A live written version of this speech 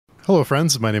Hello,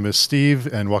 friends. My name is Steve,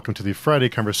 and welcome to the Friday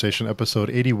Conversation, episode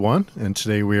 81. And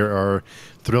today we are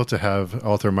thrilled to have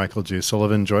author Michael J.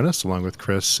 Sullivan join us, along with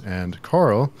Chris and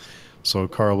Carl. So,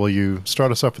 Carl, will you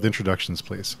start us off with introductions,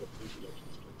 please?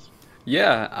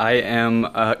 Yeah, I am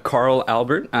Carl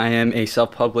Albert. I am a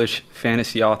self-published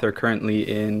fantasy author currently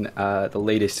in the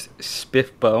latest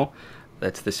Spiffbo.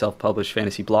 That's the self-published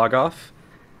fantasy blog off.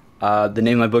 The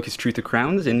name of my book is Truth of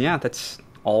Crowns, and yeah, that's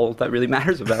all that really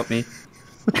matters about me.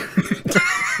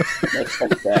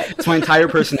 It's my entire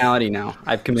personality now.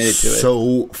 I've committed to it.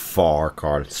 So far,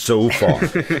 Carl. So far.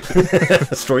 The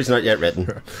story's not yet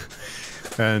written.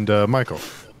 And Michael.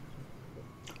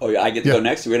 Oh, yeah, I get to go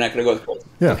next? We're not going to go with Chris?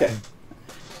 Yeah. Okay.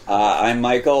 I'm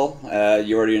Michael.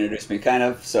 You already introduced me kind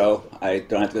of, so I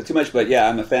don't have to go too much. But yeah,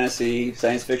 I'm a fantasy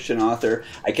science fiction author.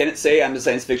 I can't say I'm a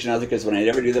science fiction author because when I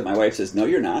ever do that, my wife says, no,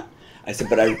 you're not. I said,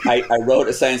 but I wrote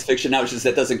a science fiction novel. She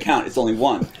said, that doesn't count. It's only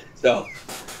one. So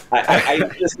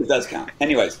this does count.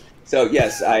 Anyways, so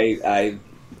yes, I've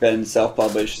been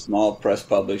self-published, small press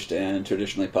published, and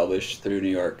traditionally published through New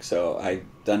York. So I've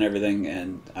done everything,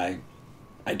 and I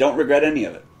don't regret any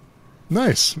of it.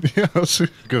 Nice. Yeah, that's a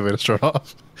good way to start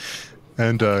off.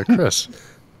 And Chris.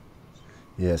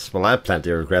 Yes, well, I have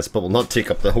plenty of regrets, but we'll not take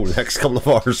up the whole next couple of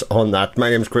hours on that. My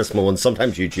name's Chris Mohan,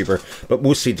 sometimes YouTuber, but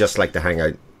mostly just like to hang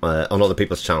out on other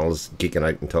people's channels, geeking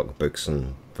out and talking books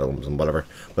and films and whatever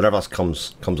else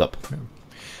comes up. Yeah.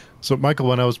 So, Michael,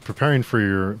 when I was preparing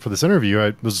for this interview,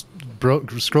 I was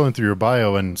scrolling through your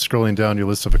bio and scrolling down your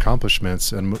list of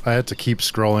accomplishments, and I had to keep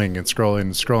scrolling and scrolling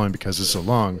and scrolling because it's a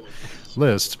long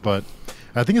list. But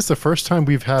I think it's the first time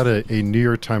we've had a New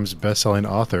York Times bestselling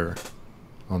author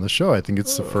on the show. I think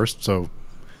it's the first, so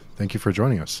thank you for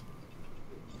joining us.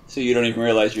 So you don't even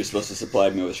realize you're supposed to supply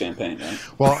me with champagne, right?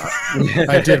 Well,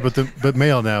 I did, but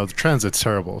mail now, the transit's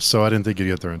terrible, so I didn't think you'd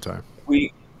get there in time.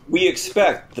 We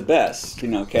expect the best,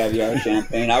 caviar,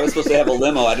 champagne. I was supposed to have a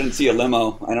limo. I didn't see a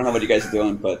limo. I don't know what you guys are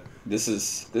doing, but this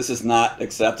is not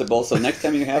acceptable. So next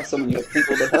time you have someone, you have to think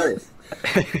a little bit harder.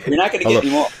 You're not going to get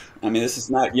any more. I mean, this is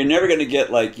not. You're never going to get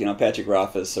Patrick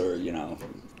Rothfuss or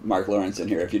Mark Lawrence in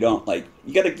here if you don't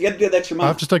you got to do that extra mile. I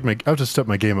have to step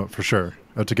my game up for sure.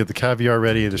 I have to get the caviar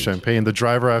ready, the champagne, the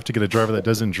driver. I have to get a driver that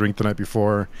doesn't drink the night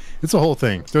before. It's a whole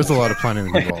thing. There's a lot of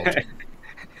planning involved.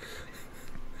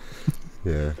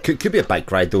 Yeah, could be a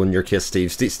bike ride though in your case,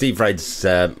 Steve. Steve rides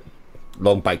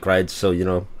long bike rides, so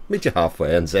meet you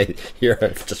halfway and say, "Here,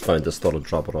 I've just found this. Thought I'd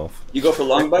drop it off." You go for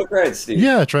long bike rides, Steve?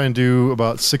 Yeah, I try and do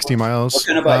about 60 miles. What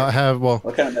kind of bike?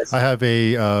 What kind of bike? I have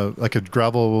a like a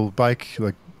gravel bike,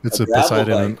 like it's a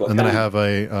Poseidon, and then I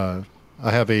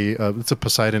have it's a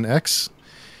Poseidon X,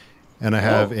 and I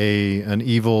have an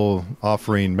evil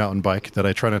offering mountain bike that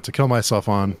I try not to kill myself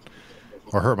on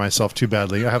or hurt myself too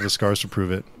badly. I have the scars to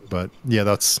prove it, but yeah,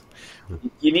 that's.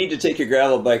 You need to take your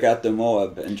gravel bike out to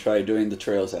Moab and try doing the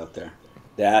trails out there.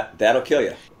 That'll kill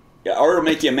you. Yeah, or it'll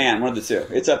make you a man. One of the two.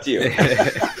 It's up to you.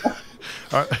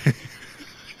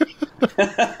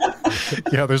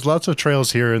 Yeah, there's lots of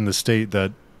trails here in the state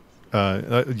that,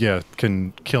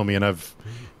 can kill me, and I've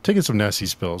taken some nasty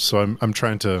spills. So I'm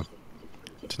trying to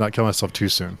not kill myself too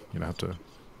soon. Have to.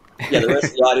 Yeah, the rest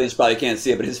of the audience probably can't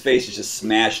see it, but his face is just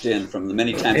smashed in from the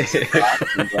many times.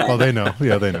 Oh, they know.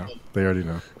 Yeah, they know. They already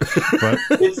know. But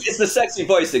it's the sexy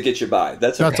voice that gets you by.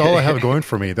 That's all I have going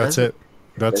for me. That's it.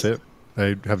 That's it.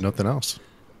 I have nothing else.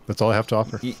 That's all I have to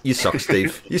offer. You suck,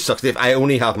 Steve. You suck, Steve. I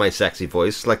only have my sexy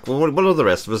voice. What do the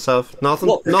rest of us have? Nothing?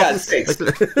 Well, for God's sakes,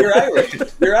 you're Irish.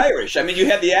 You're Irish. I mean, you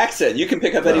have the accent. You can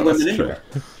pick up any women anywhere.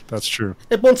 That's true.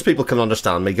 Once people can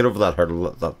understand me, get over that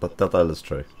hurdle. That is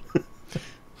true.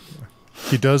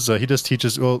 He does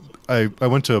teaches. Well, I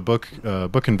went to a book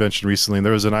convention recently, and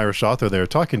there was an Irish author there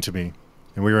talking to me,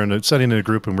 and we were sitting in a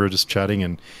group, and we were just chatting,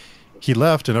 and he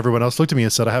left, and everyone else looked at me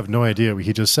and said, "I have no idea what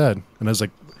he just said." And I was like,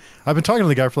 "I've been talking to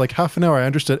the guy for like half an hour. I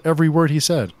understood every word he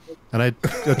said." And I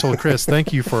told Chris,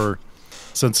 "Thank you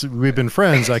since we've been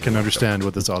friends, I can understand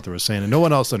what this author was saying, and no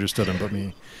one else understood him but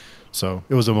me." So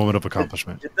it was a moment of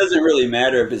accomplishment. It doesn't really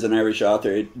matter if it's an Irish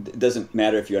author. It doesn't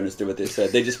matter if you understood what they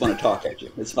said. They just want to talk at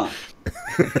you. It's fine.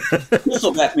 This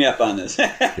will back me up on this.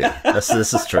 Yeah, this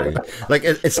is true.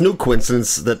 It's no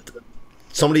coincidence that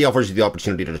somebody offers you the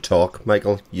opportunity to talk,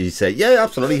 Michael. You say, "Yeah,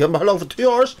 absolutely. How long for 2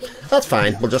 hours? That's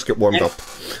fine. We'll just get warmed up."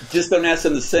 Just don't ask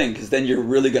them to sing, because then you're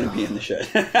really going to be in the shit.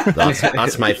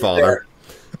 That's my father.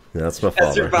 That's my father.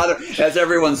 That's your father. That's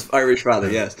everyone's Irish father.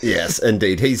 Yes. Yes,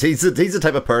 indeed. He's the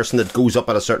type of person that goes up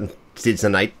at a certain stage of the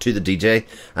night to the DJ,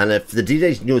 and if the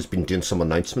DJ has been doing some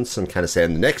announcements and kind of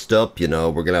saying, "Next up,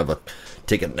 we're gonna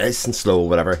take it nice and slow,"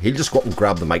 whatever, he'll just go up and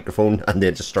grab the microphone and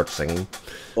then just start singing.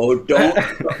 Oh,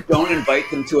 don't invite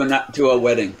them to a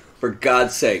wedding. For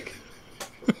God's sake.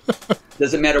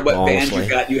 Doesn't matter what band you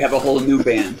got, you have a whole new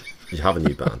band. You have a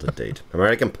new band, indeed.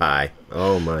 American Pie.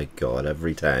 Oh my God,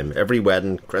 every time. Every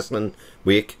wedding, christening,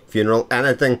 wake, funeral,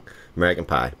 anything. American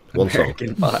Pie. One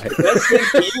American song. Pie. The best thing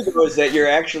for you, though, is that you're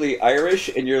actually Irish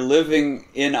and you're living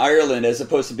in Ireland as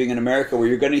opposed to being in America, where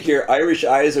you're going to hear Irish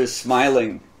eyes are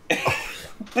smiling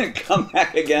and come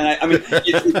back again. I mean,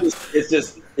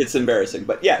 it's embarrassing.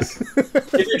 But yes,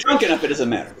 if you're drunk enough, it doesn't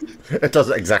matter. It does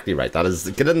exactly right. That is,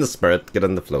 get in the spirit, get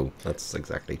in the flow. That's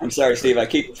exactly. I'm sorry, Steve. I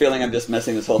keep feeling I'm just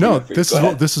messing this whole thing up for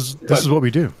you. This is what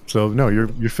we do. So no, you're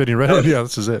fitting right in. Yeah,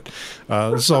 this is it.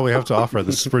 This is all we have to offer.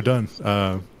 We're done.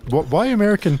 Why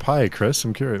American Pie, Chris?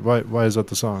 I'm curious. Why is that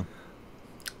the song?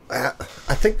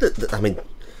 I think that I mean,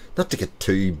 not to get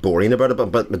too boring about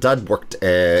it, but my dad worked.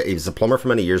 He was a plumber for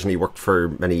many years, and he worked for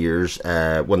many years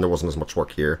when there wasn't as much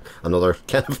work here. Another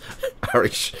kind of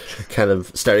Irish kind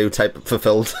of stereotype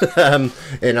fulfilled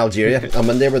in Algeria. And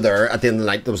when they were there at the end of the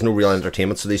night, there was no real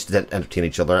entertainment, so they used to entertain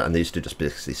each other, and they used to just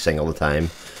basically sing all the time.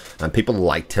 And people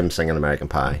liked him singing American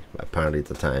Pie, apparently, at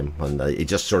the time. And he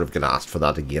just sort of got asked for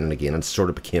that again and again, and sort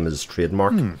of became his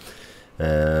trademark. Which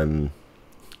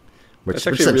is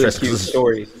a really cute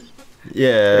story.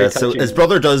 Yeah, so his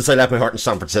brother does I Left My Heart in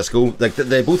San Francisco. Like,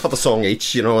 they both have a song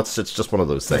each, you know, it's just one of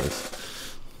those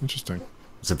things. Interesting.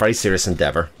 It's a very serious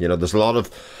endeavour. You know, there's a lot of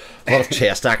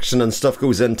chest action and stuff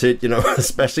goes into it, you know,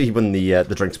 especially when the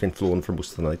drink's been flowing for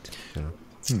most of the night. You know.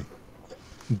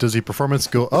 Does the performance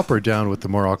go up or down with the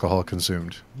more alcohol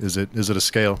consumed? Is it a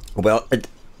scale? Well,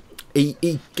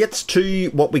 he gets to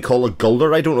what we call a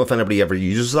gulder. I don't know if anybody ever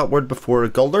uses that word before, a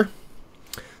gulder.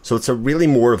 So it's a really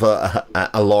more of a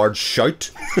large shout.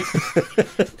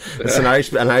 It's an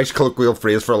Irish colloquial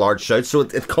phrase for a large shout. So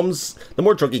it comes, the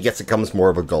more drunk he gets, it comes more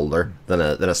of a gulder than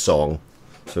a song,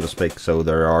 so to speak. So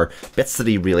there are bits that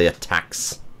he really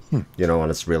attacks. You know, and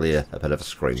it's really a bit of a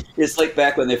scream. It's like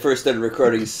back when they first started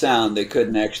recording sound, they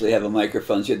couldn't actually have a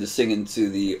microphone, so you had to sing into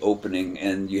the opening,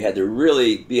 and you had to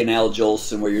really be an Al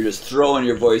Jolson where you're just throwing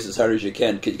your voice as hard as you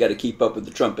can because you got to keep up with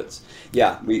the trumpets.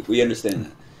 Yeah, we understand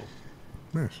that.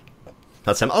 Nice.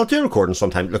 That's him. I'll do a recording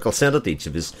sometime. Look, I'll send it to each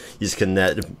of his. You can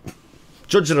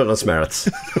judge it on its merits.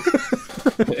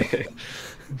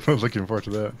 I'm looking forward to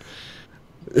that.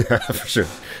 Yeah, for sure.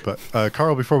 But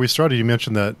Carl, before we started, you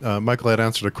mentioned that Michael had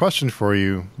answered a question for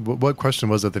you. What question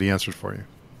was it that he answered for you?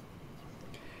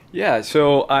 Yeah,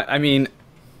 so I mean,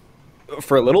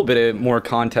 for a little bit of more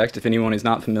context, if anyone is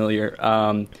not familiar,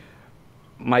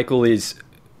 Michael is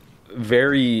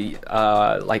very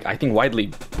I think widely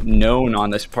known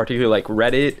on this, particularly like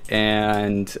Reddit,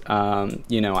 and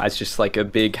as just like a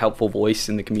big helpful voice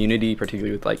in the community,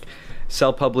 particularly with like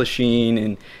self-publishing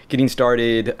and getting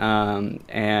started, and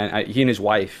he and his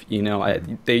wife,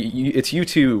 it's you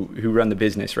two who run the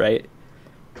business, right?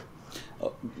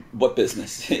 What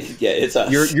business? Yeah, it's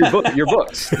us. Your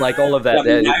books, like all of that.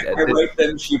 I write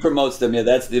them, she promotes them. Yeah,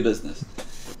 that's the business.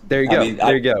 There you go.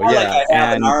 There you go. Yeah. Like I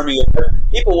have an army of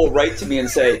people will write to me and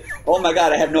say, "Oh my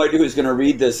God, I have no idea who's going to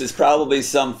read this. It's probably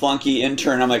some funky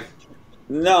intern." I'm like,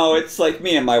 "No, it's like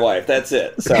me and my wife. That's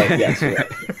it." So yes, you're right.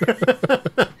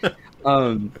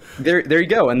 There you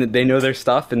go. And they know their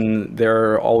stuff, and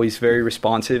they're always very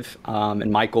responsive. And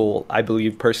Michael, I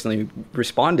believe, personally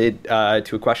responded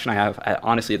to a question I have.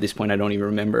 Honestly, at this point, I don't even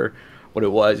remember what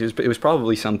it was. It was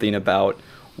probably something about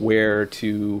where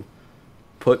to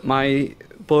put my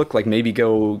book, like maybe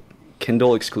go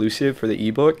Kindle exclusive for the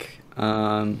ebook,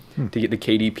 to get the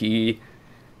KDP,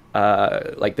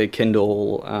 like the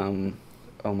Kindle.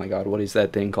 Oh my God, what is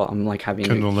that thing called? I'm like having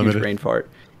Kindle a huge Limited. brain fart.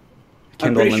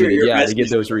 Kindle Unlimited, yeah, to get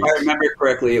those reads. If I remember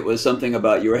correctly, it was something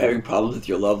about you were having problems with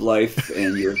your love life,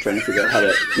 and you were trying to figure out how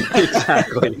to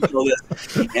exactly. control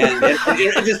this. And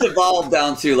it just evolved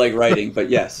down to like writing, but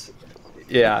yes.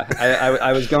 Yeah,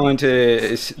 I was going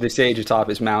to the sage atop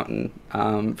his mountain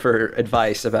for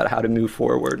advice about how to move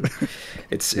forward.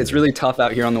 It's really tough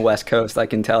out here on the West Coast, I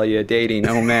can tell you. Dating,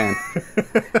 oh man.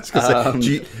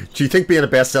 Do you think being a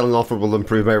best-selling author will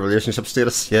improve my relationship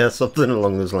status? Yeah, something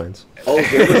along those lines. Oh,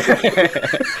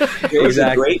 there was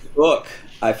a great book.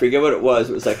 I forget what it was.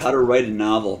 It was like How to Write a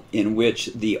Novel, in which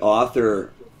the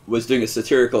author was doing a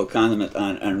satirical comment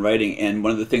on writing, and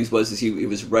one of the things was he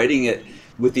was writing it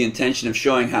with the intention of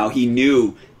showing how he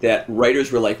knew that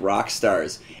writers were like rock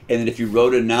stars, and that if you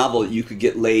wrote a novel, you could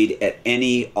get laid at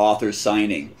any author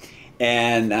signing.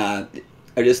 And I've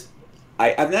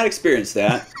not experienced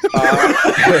that.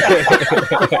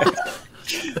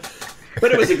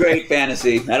 But it was a great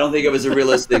fantasy. I don't think it was a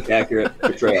realistic, accurate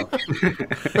portrayal.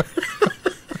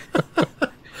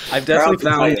 I've definitely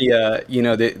Carl, found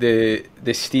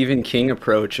the Stephen King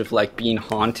approach of like being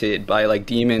haunted by like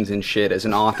demons and shit as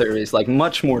an author is like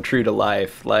much more true to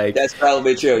life. Like that's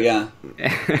probably true. Yeah.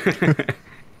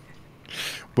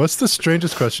 What's the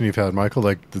strangest question you've had, Michael?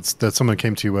 Like that someone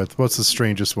came to you with? What's the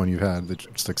strangest one you've had that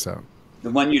sticks out? The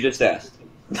one you just asked.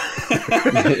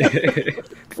 The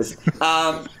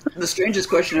strangest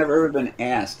question I've ever been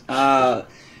asked.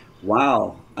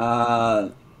 Wow.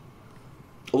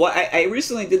 Well, I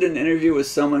recently did an interview with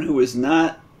someone who was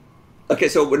not. Okay,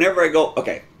 so whenever I go,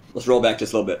 okay, let's roll back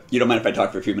just a little bit. You don't mind if I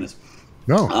talk for a few minutes?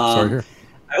 No, sorry. Here.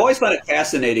 I always find it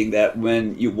fascinating that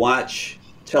when you watch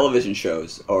television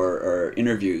shows or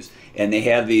interviews, and they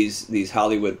have these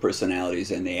Hollywood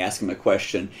personalities, and they ask them a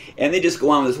question, and they just go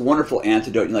on with this wonderful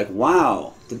antidote. And you're like,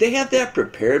 wow, did they have that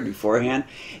prepared beforehand?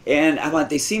 And I thought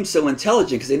they seem so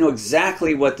intelligent because they know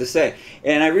exactly what to say.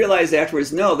 And I realized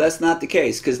afterwards, no, that's not the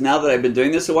case, because now that I've been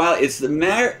doing this a while, it's the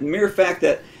mere fact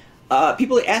that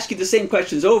people ask you the same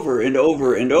questions over and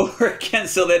over and over again,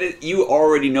 so that you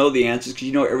already know the answers because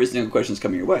you know every single question is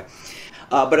coming your way.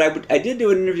 But I did do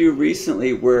an interview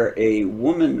recently where a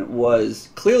woman was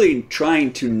clearly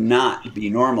trying to not be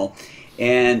normal.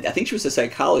 And I think she was a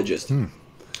psychologist. And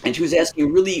she was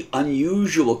asking really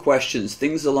unusual questions,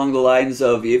 things along the lines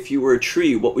of, if you were a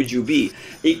tree, what would you be?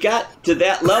 It got to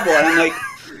that level, and I'm like,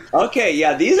 okay,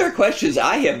 yeah, these are questions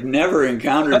I have never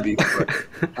encountered before.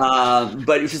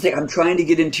 But it was just like, I'm trying to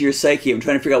get into your psyche. I'm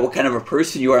trying to figure out what kind of a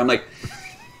person you are. I'm like,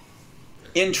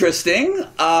 interesting.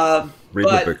 Read the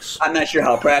but books. I'm not sure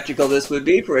how practical this would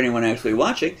be for anyone actually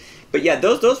watching. But yeah,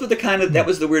 those were the kind of, that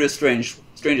was the weirdest,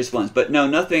 strangest ones. But no,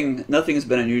 nothing has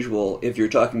been unusual if you're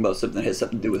talking about something that has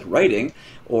something to do with writing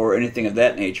or anything of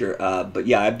that nature. But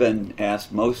yeah, I've been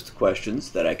asked most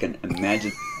questions that I can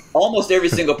imagine. Almost every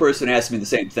single person asks me the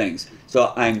same things.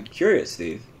 So I'm curious,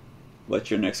 Steve,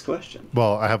 what's your next question?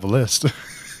 Well, I have a list.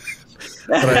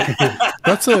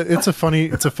 It's a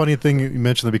funny thing you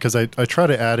mentioned that, because I try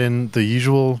to add in the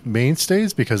usual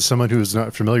mainstays, because someone who's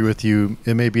not familiar with you,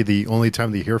 it may be the only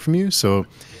time they hear from you. So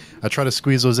I try to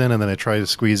squeeze those in, and then I try to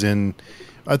squeeze in.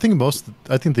 I think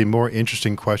the more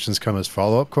interesting questions come as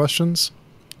follow-up questions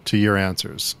to your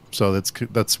answers. So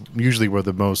that's usually where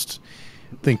the most,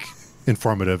 I think,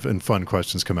 informative and fun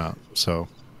questions come out. So,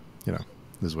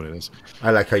 this is what it is. I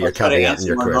like how you're cutting out in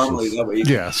your questions.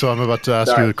 Yeah, so I'm about to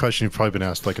ask you a question you've probably been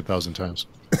asked like 1,000 times.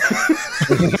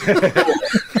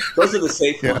 Those are the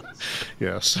safe ones.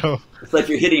 Yeah. So it's like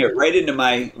you're hitting it right into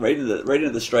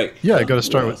the strike. Yeah, I got to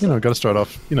start with start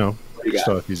off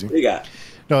easy. What do you got?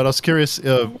 No, I was curious,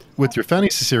 with your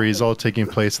fantasy series all taking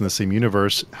place in the same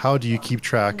universe, how do you keep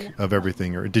track of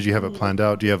everything? Or did you have it planned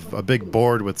out? Do you have a big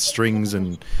board with strings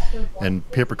and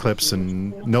paper clips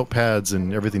and notepads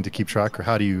and everything to keep track? Or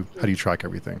how do you track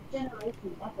everything?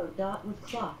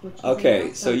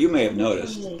 Okay, so you may have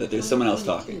noticed that there's someone else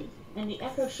talking.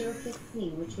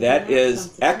 That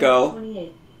is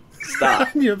Echo. Stop.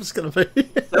 You're just going to be...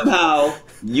 Somehow,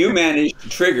 you managed to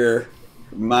trigger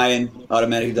my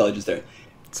automatic intelligence there.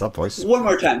 What's up, boys? One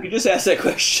more time. Could you just ask that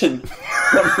question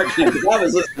one more time? Because I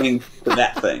was listening to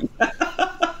that thing.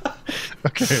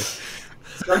 Okay.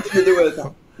 Something to do with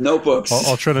notebooks.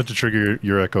 I'll try not to trigger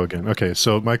your echo again. Okay,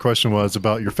 so my question was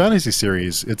about your fantasy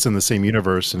series. It's in the same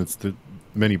universe, and it's the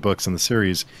many books in the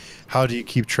series. How do you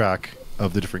keep track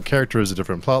of the different characters, the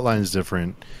different plot lines,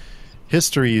 different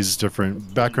histories,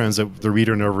 different backgrounds that the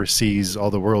reader never sees,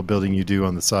 all the world building you do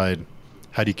on the side?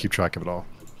 How do you keep track of it all?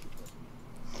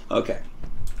 Okay.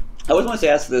 I was once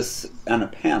asked this on a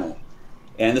panel,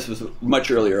 and this was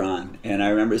much earlier on, and I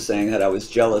remember saying that I was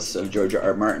jealous of George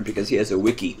R. Martin because he has a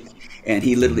wiki, and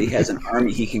he literally has an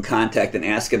army he can contact and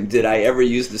ask him, did I ever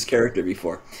use this character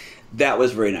before? That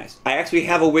was very nice. I actually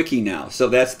have a wiki now, so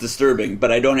that's disturbing,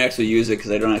 but I don't actually use it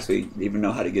because I don't actually even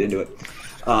know how to get into it.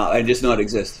 I just know it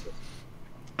exists.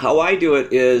 How I do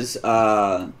it is,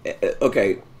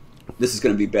 okay, this is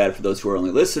going to be bad for those who are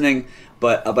only listening,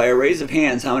 but by a raise of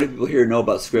hands, how many people here know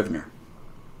about Scrivener?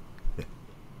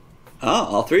 Oh,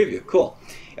 all three of you. Cool.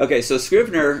 Okay, so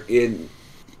Scrivener,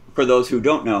 for those who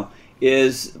don't know,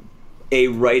 is a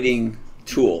writing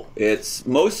tool. If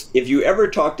you ever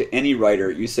talk to any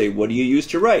writer, you say, what do you use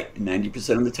to write?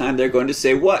 90% of the time, they're going to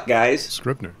say, what, guys?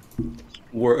 Scrivener.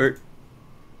 Word.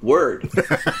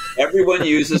 Everyone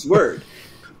uses Word,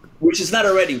 which is not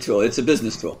a writing tool. It's a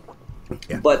business tool.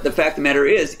 Yeah. But the fact of the matter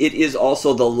is, it is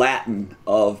also the Latin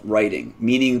of writing,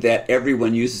 meaning that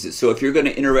everyone uses it. So if you're going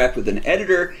to interact with an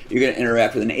editor, you're going to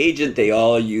interact with an agent, they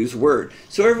all use Word.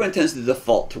 So everyone tends to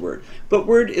default to Word. But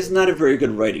Word is not a very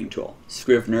good writing tool.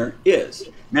 Scrivener is.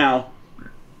 Now,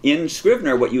 in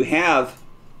Scrivener, what you have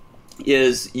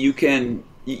is you can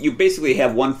you basically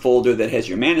have one folder that has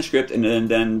your manuscript, and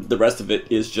then the rest of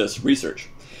it is just research.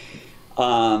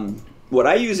 What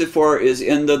I use it for is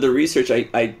in the research,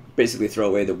 I basically throw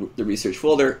away the research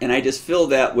folder, and I just fill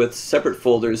that with separate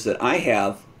folders that I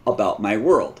have about my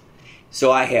world. So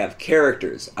I have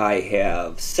characters, I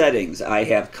have settings, I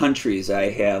have countries, I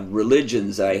have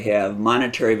religions, I have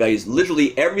monetary values.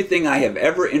 Literally everything I have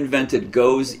ever invented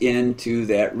goes into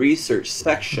that research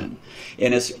section,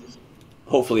 and it's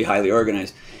hopefully highly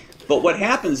organized. But what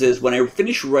happens is when I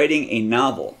finish writing a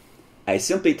novel, I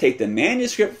simply take the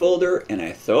manuscript folder and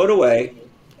I throw it away,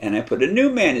 and I put a new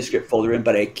manuscript folder in,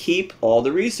 but I keep all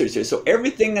the research there. So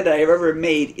everything that I've ever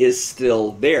made is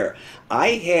still there. I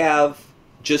have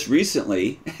just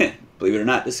recently, believe it or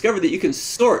not, discovered that you can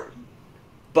sort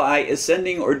by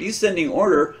ascending or descending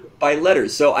order by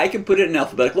letters. So I can put it in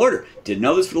alphabetical order. Didn't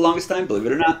know this for the longest time, believe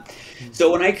it or not.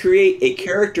 So when I create a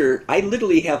character, I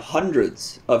literally have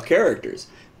hundreds of characters.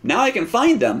 Now I can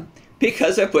find them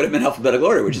because I put them in alphabetical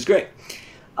order, which is great.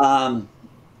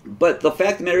 But the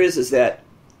fact of the matter is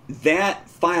that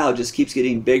file just keeps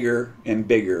getting bigger and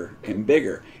bigger and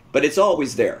bigger. But it's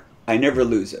always there. I never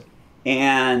lose it.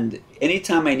 And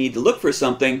anytime I need to look for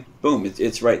something, boom,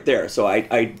 it's right there. So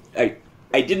I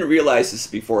didn't realize this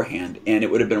beforehand, and it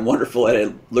would have been wonderful had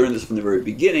I learned this from the very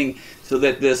beginning so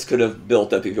that this could have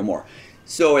built up even more.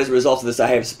 So as a result of this, I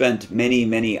have spent many,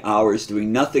 many hours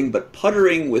doing nothing but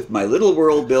puttering with my little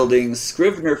world building,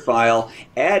 Scrivener file,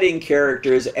 adding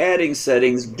characters, adding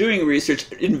settings, doing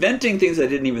research, inventing things I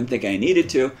didn't even think I needed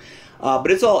to, but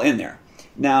it's all in there.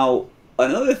 Now,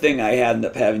 another thing I end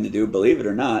up having to do, believe it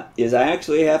or not, is I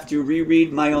actually have to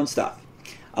reread my own stuff.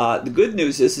 The good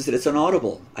news is that it's on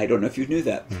Audible. I don't know if you knew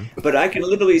that. But I can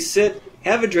literally sit,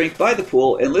 have a drink by the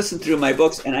pool, and listen through my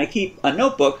books, and I keep a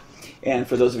notebook. And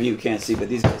for those of you who can't see, but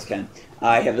these guys can,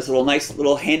 I have this nice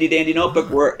little handy-dandy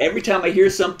notebook where every time I hear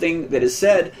something that is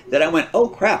said that I went, oh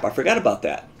crap, I forgot about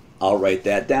that, I'll write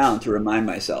that down to remind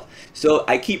myself. So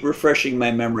I keep refreshing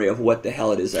my memory of what the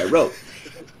hell it is I wrote.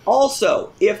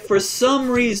 Also, if for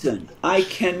some reason I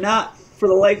cannot for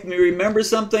the life of me remember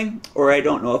something, or I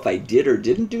don't know if I did or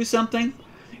didn't do something,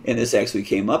 and this actually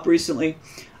came up recently,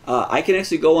 I can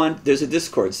actually go on, there's a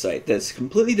Discord site that's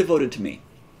completely devoted to me.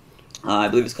 I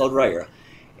believe it's called Ryra.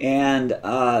 And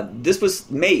this was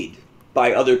made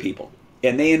by other people,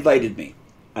 and they invited me.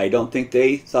 I don't think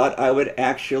they thought I would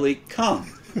actually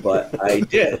come, but I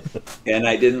did, and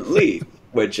I didn't leave,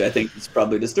 which I think is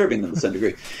probably disturbing them to some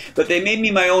degree. But they made me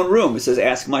my own room. It says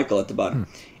Ask Michael at the bottom.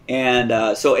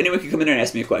 And so anyone can come in there and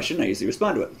ask me a question. I usually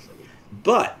respond to it.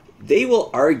 But they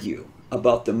will argue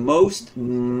about the most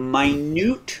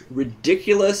minute,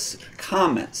 ridiculous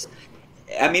comments.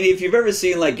 I mean, if you've ever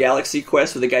seen like Galaxy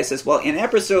Quest where the guy says, well, in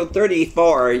episode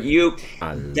 34,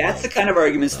 that's the kind of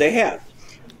arguments they have.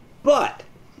 But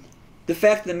the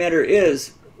fact of the matter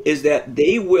is that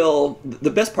they will, the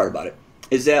best part about it,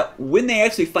 is that when they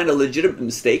actually find a legitimate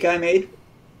mistake I made,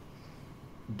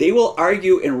 they will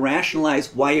argue and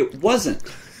rationalize why it wasn't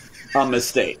a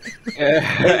mistake.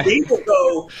 And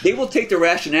they will take the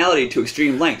rationality to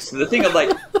extreme lengths. So the thing of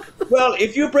like, well,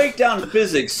 if you break down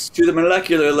physics to the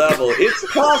molecular level,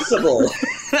 it's possible.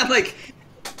 I'm like,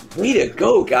 way to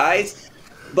go, guys.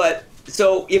 But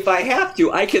so if I have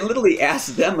to, I can literally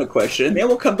ask them a question, and they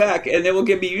will come back, and they will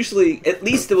give me usually, at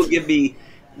least they will give me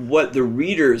what the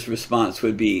reader's response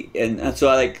would be. And so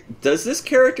I like, does this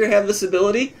character have this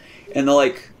ability? And they're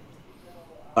like,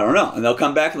 I don't know. And they'll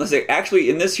come back and they'll say, actually,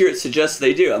 in this here, it suggests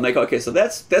they do. I'm like, okay, so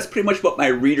that's pretty much what my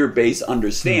reader base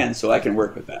understands, so I can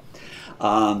work with that.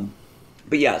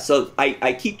 But yeah, so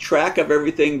I keep track of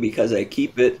everything because I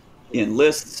keep it in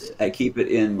lists. I keep it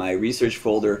in my research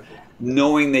folder.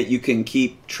 Knowing that you can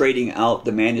keep trading out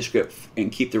the manuscript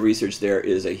and keep the research there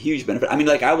is a huge benefit. I mean,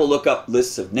 like, I will look up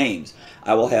lists of names.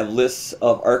 I will have lists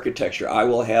of architecture. I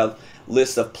will have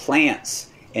lists of plants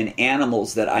and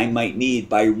animals that I might need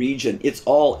by region. It's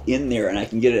all in there, and I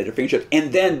can get it at a fingertip.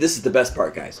 And then, this is the best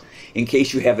part, guys, in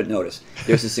case you haven't noticed.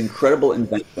 There's this incredible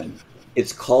invention.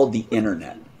 It's called the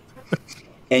internet.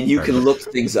 And you can look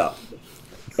things up.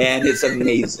 And it's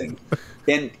amazing.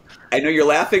 And I know you're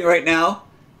laughing right now,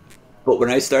 but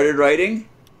when I started writing,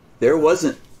 there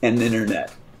wasn't an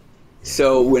internet.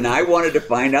 So when I wanted to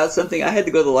find out something, I had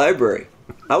to go to the library.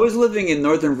 I was living in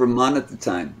northern Vermont at the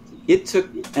time. It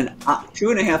took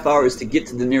 2.5 hours to get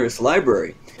to the nearest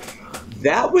library.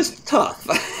 That was tough.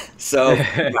 So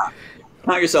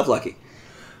count yourself lucky.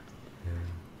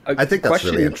 I think that's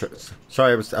really interesting.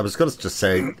 Sorry, I was going to just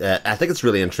say, I think it's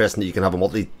really interesting that you can have a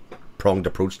multi-pronged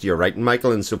approach to your writing,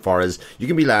 Michael, insofar as you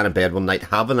can be lying in bed one night,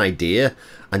 have an idea,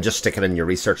 and just stick it in your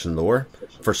research and lore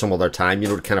for some other time,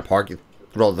 to kind of park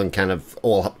rather than kind of,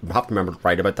 oh, I'll have to remember to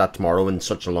write about that tomorrow in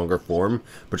such a longer form.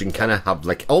 But you can kind of have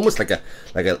like almost like a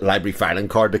library filing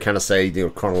card to kind of say, you know,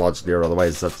 chronologically or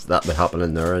otherwise that would happen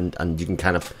in there, and you can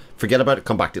kind of forget about it,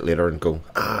 come back to it later, and go,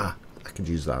 I could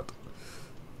use that.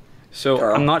 So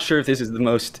Carl? I'm not sure if this is the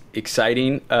most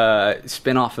exciting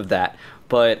spin-off of that,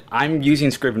 but I'm using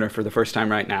Scrivener for the first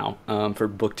time right now for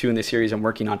book 2 in the series I'm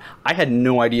working on. I had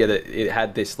no idea that it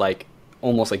had this like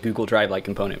almost like Google Drive-like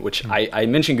component, which I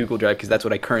mentioned Google Drive because that's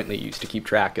what I currently use to keep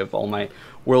track of all my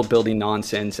world-building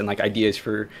nonsense and like ideas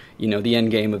for, you know, the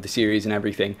end game of the series and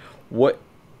everything.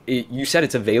 You said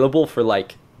it's available for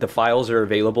like the files are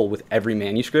available with every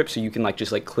manuscript, so you can like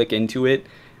just like click into it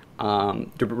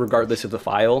regardless of the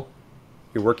file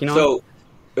you're working on? So,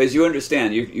 as you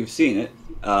understand, you've seen it.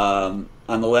 On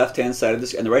the left-hand side of the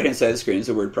screen, on the right-hand side of the screen is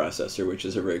a word processor, which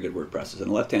is a very good word processor. On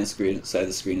the left-hand side of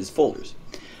the screen is folders.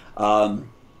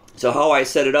 So how I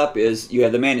set it up is you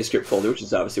have the manuscript folder, which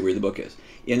is obviously where the book is.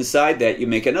 Inside that, you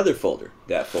make another folder.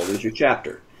 That folder is your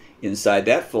chapter. Inside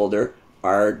that folder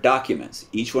are documents.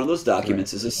 Each one of those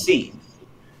documents is a scene.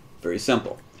 Very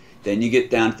simple. Then you get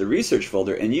down to the research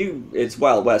folder, and it's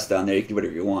Wild West down there. You can do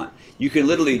whatever you want. You can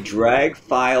literally drag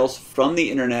files from the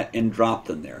internet and drop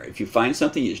them there. If you find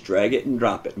something, you just drag it and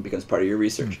drop it, and it becomes part of your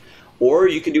research. Or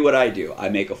you can do what I do. I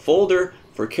make a folder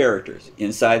for characters.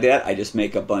 Inside that, I just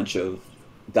make a bunch of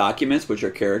documents, which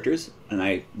are characters, and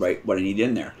I write what I need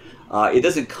in there. It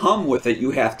doesn't come with it.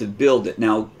 You have to build it.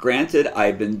 Now, granted,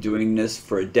 I've been doing this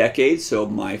for a decade, so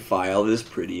my file is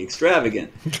pretty extravagant.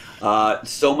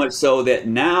 So much so that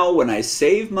now when I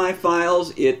save my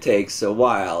files, it takes a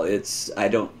while. I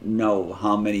don't know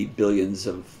how many billions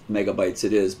of megabytes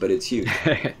it is, but it's huge.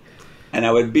 And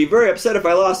I would be very upset if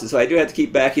I lost it, so I do have to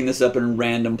keep backing this up in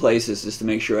random places just to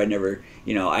make sure I never,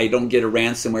 I don't get a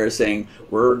ransomware saying,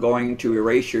 we're going to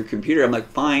erase your computer. I'm like,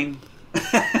 fine.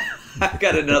 I've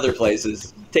got it in other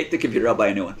places. Take the computer, I'll buy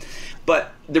a new one.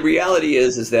 But the reality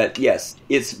is that, yes,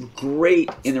 it's great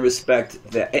in the respect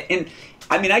that, and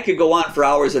I mean, I could go on for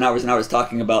hours and hours and hours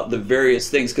talking about the various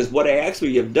things, because what I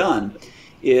actually have done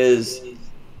is,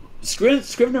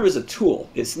 Scrivener is a tool.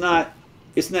 It's not,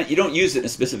 you don't use it in a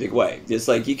specific way. It's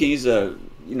like you can use a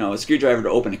screwdriver to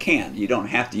open a can. You don't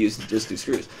have to just do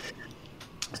screws.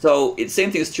 So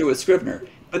same thing is true with Scrivener.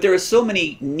 But there are so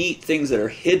many neat things that are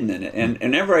hidden in it. And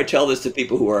whenever I tell this to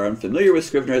people who are unfamiliar with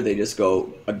Scrivener, they just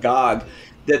go agog,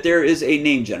 that there is a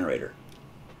name generator.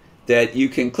 That you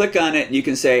can click on it and you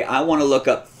can say, I want to look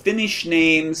up Finnish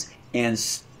names and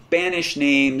Spanish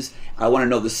names. I want to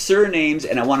know the surnames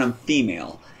and I want them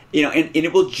female. And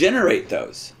it will generate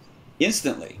those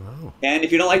instantly. Wow. And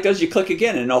if you don't like those, you click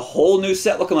again and a whole new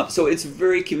set will come up. So it's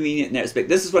very convenient in that respect.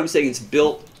 This is what I'm saying. It's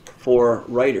built for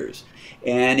writers.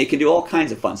 And it can do all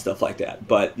kinds of fun stuff like that.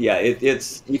 But yeah,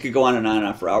 you could go on and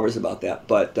on for hours about that.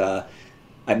 But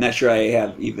I'm not sure I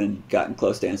have even gotten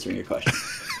close to answering your question.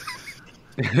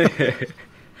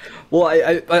 Well,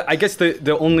 I guess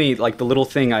the only like the little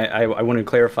thing I want to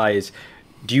clarify is,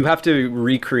 do you have to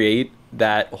recreate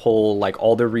that whole like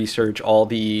all the research, all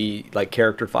the like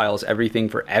character files, everything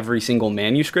for every single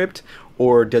manuscript,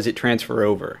 or does it transfer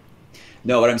over?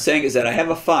 No, what I'm saying is that I have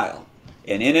a file.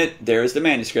 And in it, there's the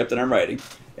manuscript that I'm writing,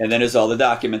 and then there's all the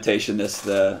documentation. That's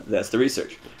the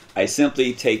research. I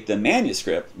simply take the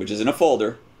manuscript, which is in a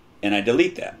folder, and I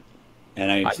delete that,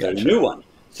 and I start a new one.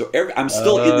 So I'm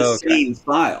still in the same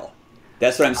file.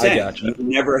 That's what I'm saying. You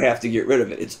never have to get rid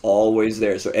of it. It's always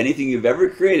there. So anything you've ever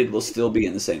created will still be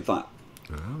in the same file.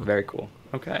 Oh. Very cool.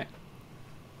 Okay.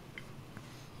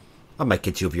 I might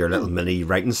get you of your little mini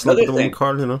writing slump at the moment,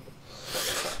 Carl.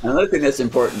 Another thing that's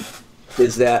important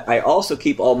is that I also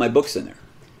keep all my books in there.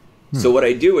 So what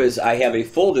I do is I have a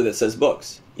folder that says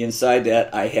books. Inside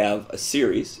that I have a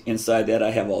series. Inside that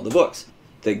I have all the books.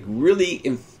 The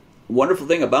really wonderful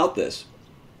thing about this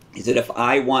is that if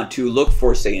I want to look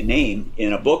for, say, a name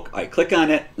in a book, I click on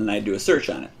it and I do a search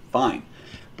on it. Fine.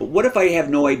 But what if I have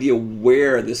no idea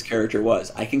where this character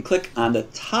was? I can click on the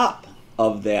top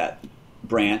of that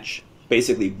branch,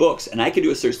 basically books, and I can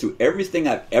do a search through everything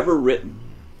I've ever written,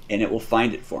 and it will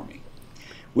find it for me.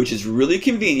 Which is really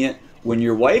convenient when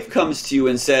your wife comes to you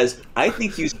and says, I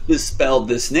think you misspelled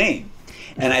this name.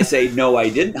 And I say, no, I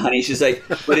didn't, honey. She's like,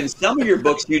 but in some of your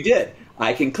books you did.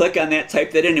 I can click on that,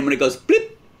 type that in, and when it goes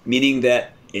blip, meaning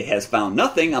that it has found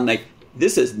nothing, I'm like,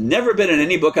 this has never been in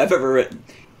any book I've ever written.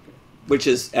 Which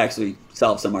has actually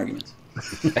solved some arguments.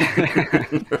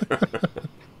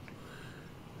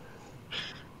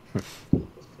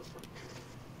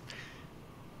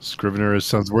 Scrivener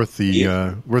sounds worth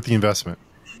the investment.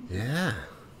 Yeah.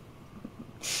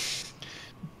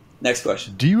 Next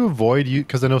question. Do you avoid you?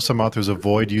 Because I know some authors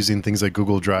avoid using things like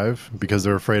Google Drive because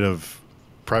they're afraid of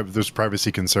there's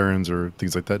privacy concerns or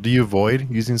things like that. Do you avoid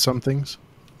using some things?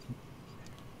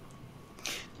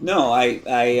 No,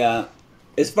 I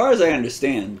as far as I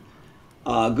understand,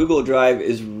 Google Drive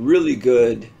is really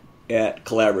good at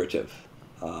collaborative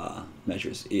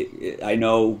measures. I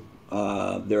know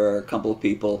there are a couple of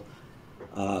people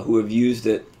who have used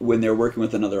it when they're working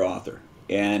with another author,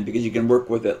 and because you can work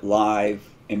with it live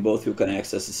and both who can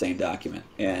access the same document.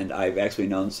 And I've actually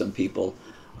known some people,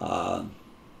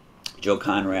 Joe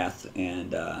Conrath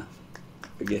and I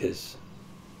forget his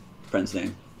friend's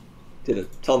name, did a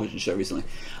television show recently.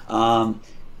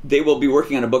 They will be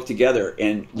working on a book together,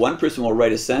 and one person will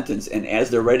write a sentence, and as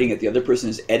they're writing it, the other person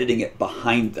is editing it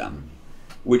behind them,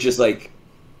 which is like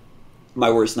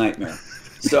my worst nightmare.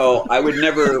 So I would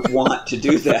never want to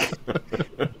do that.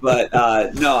 But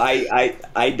no,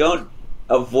 I don't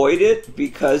avoid it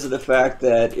because of the fact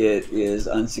that it is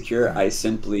unsecure. I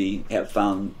simply have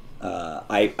found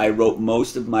I wrote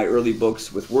most of my early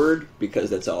books with Word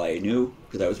because that's all I knew,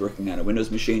 because I was working on a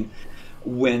Windows machine.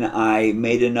 When I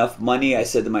made enough money, I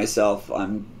said to myself,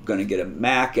 I'm going to get a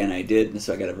Mac, and I did, and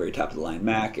so I got a very top-of-the-line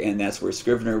Mac, and that's where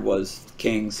Scrivener was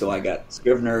king, so I got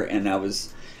Scrivener, and I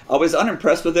was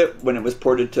unimpressed with it when it was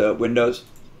ported to Windows,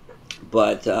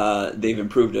 but they've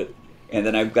improved it, and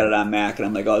then I've got it on Mac, and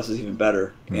I'm like, oh, this is even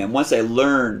better. And once I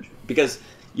learned, because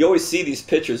you always see these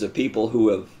pictures of people who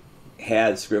have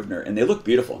had Scrivener, and they look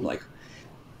beautiful. I'm like,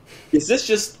 is this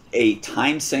just a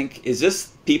time sink? Is this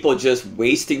people just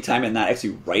wasting time and not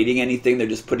actually writing anything? They're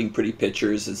just putting pretty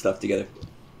pictures and stuff together.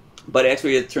 But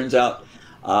actually, it turns out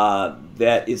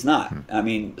that it's not. I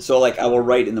mean, so like I will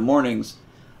write in the mornings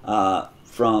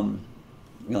from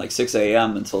like 6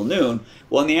 a.m. until noon.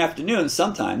 Well, in the afternoon,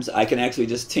 sometimes I can actually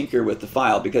just tinker with the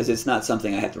file because it's not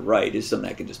something I have to write. It's something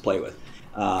I can just play with.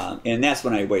 And that's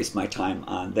when I waste my time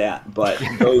on that. But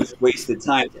those wasted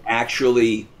times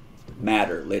actually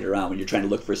matter later on when you're trying to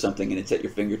look for something and it's at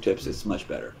your fingertips. It's much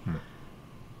better.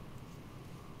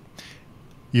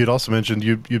 You'd also mentioned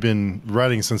you've been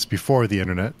writing since before the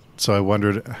internet, so I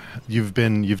wondered, you've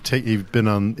been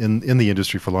on in the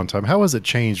industry for a long time. How has it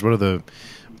changed? What are the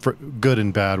good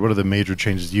and bad? What are the major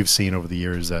changes you've seen over the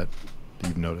years that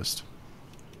you've noticed?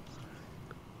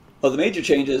 Well, the major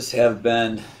changes have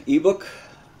been ebook,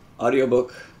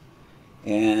 audiobook,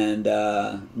 and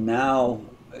now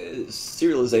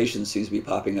serialization seems to be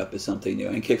popping up as something new,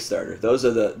 and Kickstarter. Those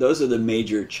are the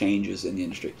major changes in the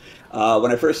industry.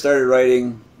 When I first started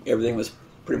writing, everything was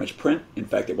pretty much print. In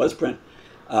fact, it was print.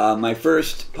 My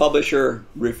first publisher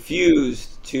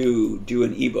refused to do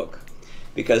an ebook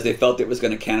because they felt it was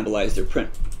going to cannibalize their print,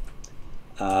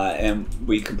 and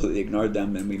we completely ignored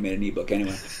them, and we made an ebook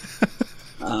anyway.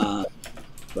 But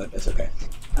that's okay.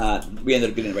 We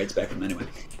ended up getting the rights back from them anyway.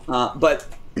 But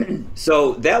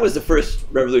so that was the first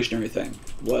revolutionary thing,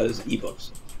 was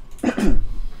ebooks,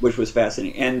 which was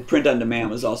fascinating. And print on demand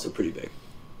was also pretty big.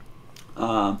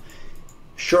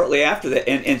 Shortly after that,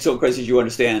 and so of course, as you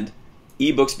understand,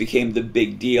 ebooks became the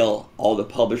big deal. All the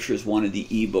publishers wanted the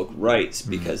ebook rights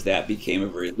because that became a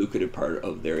very lucrative part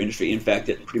of their industry. In fact,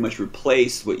 it pretty much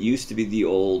replaced what used to be the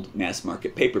old mass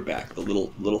market paperback, the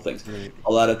little things. Right.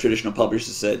 A lot of traditional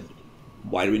publishers said,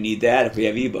 why do we need that if we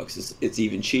have ebooks? It's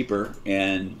even cheaper,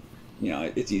 and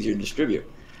it's easier to distribute.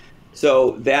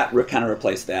 So that kind of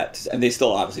replaced that, and they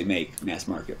still obviously make mass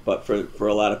market, but for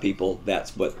a lot of people,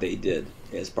 that's what they did.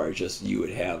 As part of just, you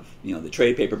would have the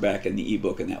trade paperback and the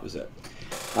ebook, and that was it.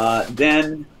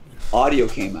 Then audio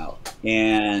came out,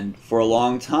 and for a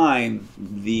long time,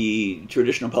 the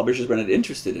traditional publishers were not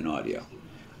interested in audio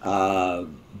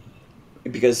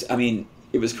because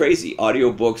it was crazy.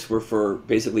 Audiobooks were for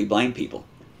basically blind people,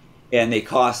 and they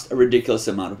cost a ridiculous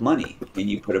amount of money, and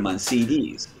you put them on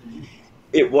CDs.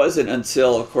 It wasn't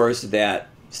until, of course, that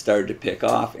started to pick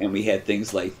off, and we had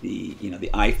things like the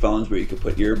iPhones where you could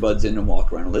put earbuds in and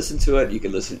walk around and listen to it. You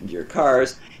could listen to your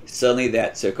cars. Suddenly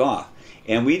that took off,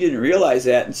 and we didn't realize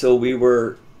that until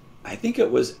I think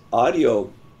it was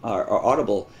Audible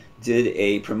did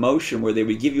a promotion where they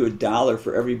would give you $1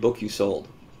 for every book you sold.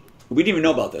 We didn't even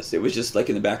know about this. It was just like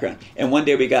in the background. And one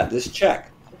day we got this check,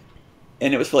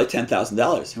 and it was for like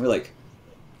 $10,000. And we're like,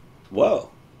 whoa,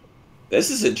 this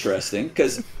is interesting,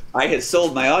 because I had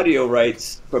sold my audio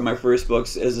rights for my first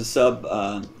books as a sub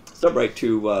right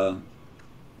to,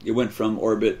 it went from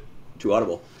Orbit to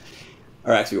Audible,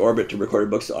 or actually Orbit to Recorded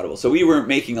Books to Audible. So we weren't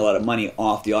making a lot of money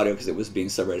off the audio because it was being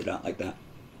sub-rated out like that.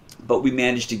 But we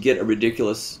managed to get a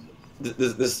ridiculous,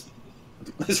 this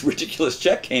ridiculous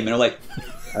check came, and I'm like,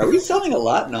 are we selling a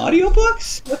lot in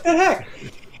audiobooks? What the heck?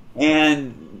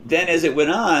 And then as it went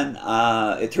on,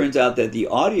 it turns out that the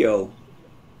audio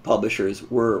publishers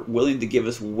were willing to give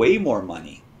us way more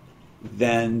money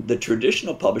than the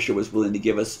traditional publisher was willing to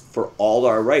give us for all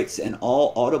our rights. And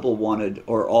all Audible wanted,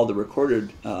 or all the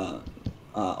recorded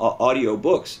audio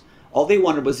books, all they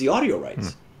wanted was the audio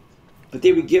rights. But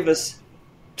they would give us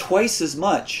twice as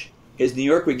much as New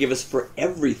York would give us for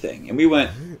everything. And we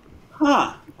went,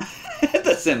 that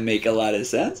doesn't make a lot of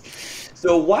sense.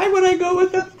 So why would I go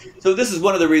with them? So this is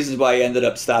one of the reasons why I ended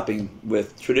up stopping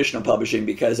with traditional publishing,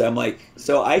 because I'm like,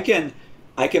 so I can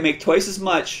make twice as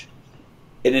much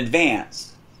in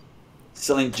advance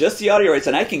selling just the audio rights,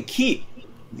 and I can keep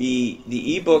the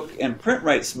ebook and print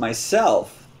rights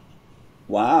myself.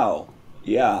 Wow.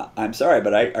 Yeah, I'm sorry,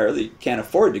 but I really can't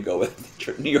afford to go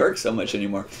with New York so much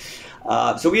anymore.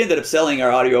 So we ended up selling our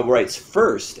audio rights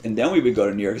first, and then we would go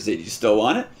to New York and say, do you still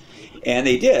want it? And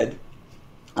they did.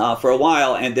 For a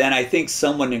while, and then I think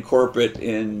someone in corporate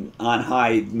on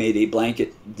high made a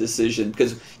blanket decision,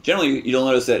 because generally you'll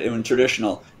notice that in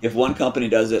traditional, if one company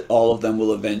does it, all of them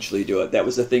will eventually do it. That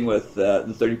was the thing with the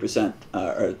 30%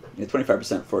 or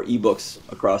 25% for ebooks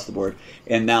across the board,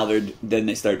 and now then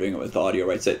they start doing it with audio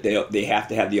rights. That they have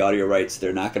to have the audio rights.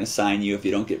 They're not going to sign you if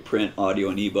you don't get print, audio,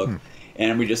 and ebook.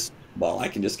 And I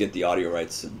can just get the audio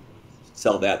rights and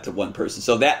sell that to one person.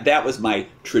 So that was my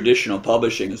traditional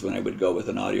publishing, is when I would go with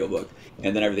an audiobook,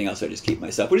 and then everything else I just keep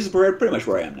myself, which is pretty much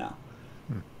where I am now.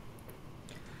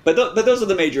 But those are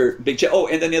the major big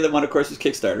and then the other one, of course, is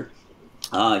Kickstarter.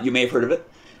 You may have heard of it.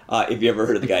 If you ever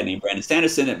heard of the guy named Brandon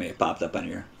Sanderson, it may have popped up on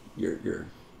your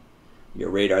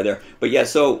radar there. But yeah,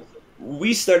 so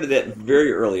we started that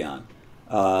very early on.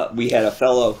 We had a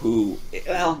fellow who,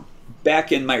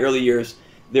 back in my early years,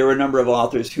 there were a number of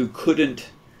authors who couldn't.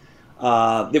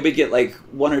 They would get like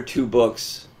one or two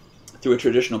books through a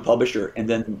traditional publisher, and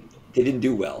then they didn't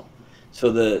do well.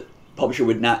 So the publisher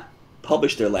would not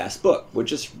publish their last book, which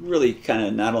just really kind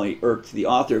of not only irked the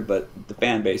author, but the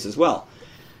fan base as well.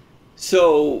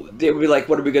 So they would be like,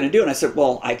 what are we going to do? And I said,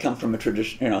 well, I come from a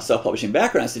traditional, self-publishing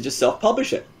background. I said, just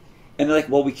self-publish it. And they're like,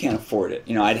 well, we can't afford it.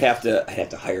 I'd have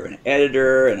to hire an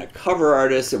editor and a cover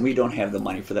artist, and we don't have the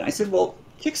money for that. I said, well,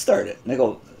 kickstart it. And they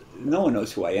go, no one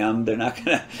knows who I am. They're not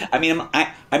gonna.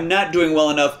 I'm not doing well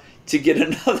enough to get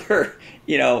another,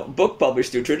 book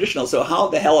published through traditional. So how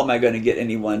the hell am I going to get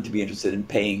anyone to be interested in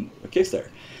paying a Kickstarter?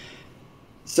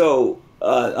 So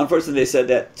unfortunately, they said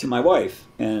that to my wife,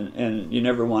 and you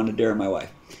never want to dare my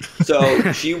wife.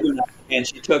 So she went up and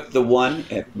she took the one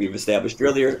we've established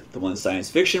earlier, the one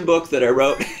science fiction book that I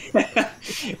wrote,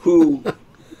 who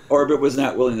Orbit was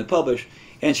not willing to publish,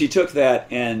 and she took that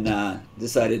and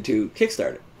decided to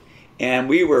Kickstart it. And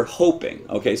we were hoping,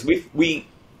 so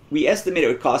we estimated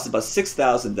it would cost about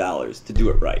 $6,000 to do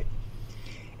it right.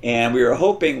 And we were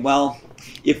hoping, well,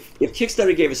 if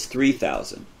Kickstarter gave us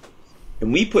 $3,000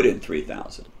 and we put in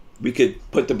 $3,000, we could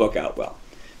put the book out well.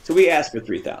 So we asked for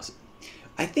 $3,000.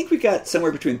 I think we got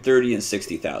somewhere between $30,000 and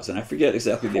 $60,000. I forget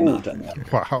exactly the amount on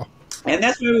that. Wow. And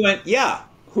that's when we went, yeah,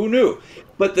 who knew?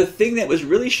 But the thing that was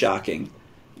really shocking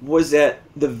was that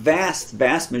the vast,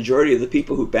 vast majority of the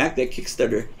people who backed that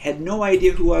Kickstarter had no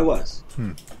idea who I was.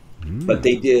 But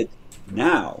they did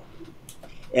now.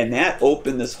 And that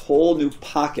opened this whole new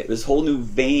pocket, this whole new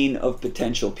vein of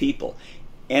potential people.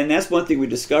 And that's one thing we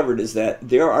discovered, is that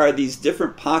there are these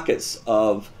different pockets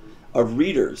of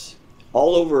readers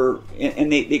all over,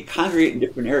 and they congregate in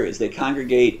different areas. They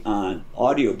congregate on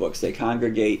audiobooks. They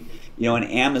congregate, on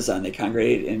Amazon. They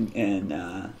congregate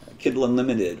in Kindle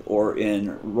Unlimited, or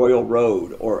in Royal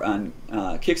Road, or on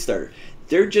Kickstarter.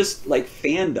 They're just like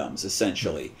fandoms,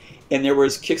 essentially. And there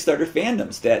was Kickstarter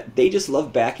fandoms that they just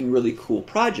love backing really cool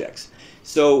projects.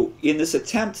 So in this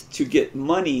attempt to get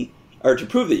money, or to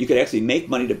prove that you could actually make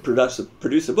money to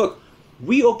produce a book,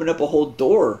 we opened up a whole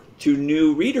door to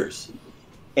new readers.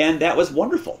 And that was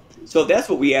wonderful. So that's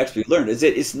what we actually learned, is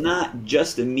that it's not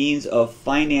just a means of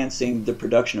financing the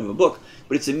production of a book,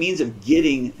 but it's a means of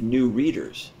getting new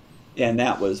readers. And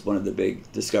that was one of the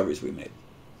big discoveries we made.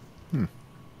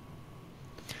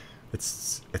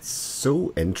 It's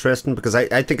so interesting, because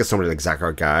I think of somebody like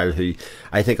Zachar Gile, who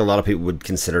I think a lot of people would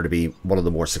consider to be one of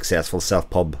the more successful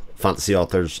self-pub fantasy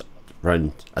authors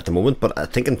around at the moment. But I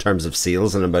think in terms of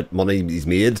sales and about money he's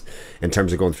made, in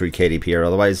terms of going through KDP or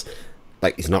otherwise,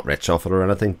 like, he's not rich off it or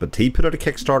anything, but he put out a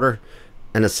Kickstarter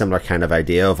in a similar kind of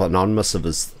idea of Anonymous, of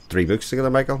his 3 books together,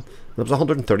 Michael. It was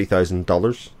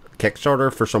 $130,000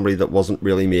 Kickstarter for somebody that wasn't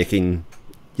really making,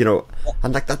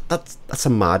 and like that's a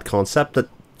mad concept, that,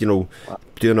 doing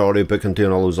an audiobook and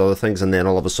doing all those other things, and then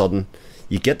all of a sudden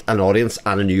you get an audience,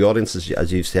 and a new audience,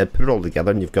 as you've said, put it all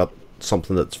together, and you've got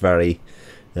something that's very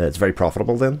it's very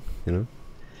profitable then,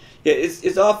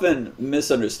 It's often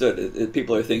misunderstood.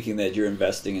 People are thinking that you're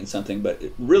investing in something, but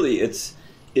really it's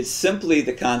simply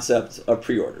the concept of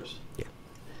pre-orders. Yeah.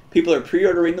 People are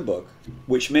pre-ordering the book,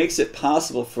 which makes it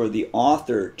possible for the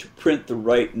author to print the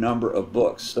right number of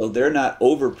books. So they're not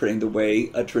overprinting the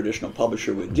way a traditional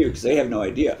publisher would do, because they have no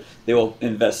idea. They will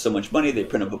invest so much money, they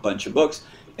print up a bunch of books,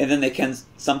 and then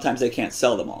sometimes they can't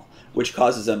sell them all, which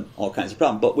causes them all kinds of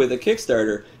problems. But with a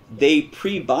Kickstarter, they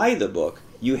pre-buy the book.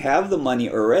 You have the money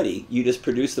already. You just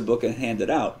produce the book and hand it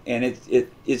out. And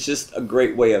it's just a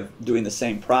great way of doing the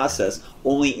same process,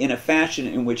 only in a fashion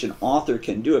in which an author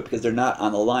can do it, because they're not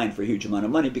on the line for a huge amount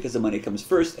of money, because the money comes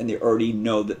first and they already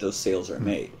know that those sales are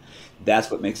made. That's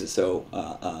what makes it so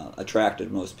attractive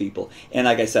to most people. And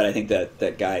like I said, I think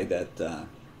that guy, that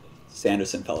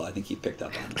Sanderson fellow, I think he picked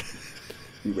up on it.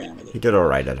 He ran with it. He did all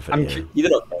right out of it. Yeah. He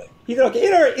did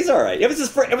okay. He's all right. It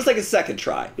was like his second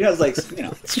try. It was like,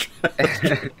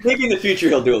 maybe in the future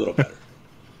he'll do a little better.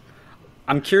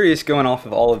 I'm curious, going off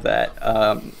of all of that,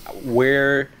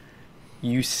 where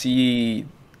you see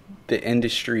the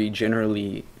industry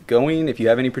generally going, if you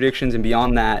have any predictions, and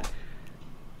beyond that,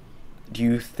 do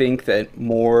you think that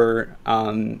more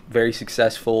very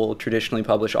successful traditionally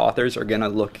published authors are going to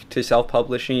look to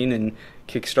self-publishing and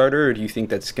Kickstarter, or do you think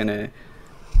that's going to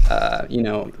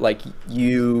like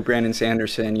you, Brandon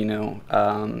Sanderson,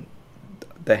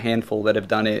 the handful that have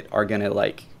done it are going to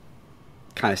like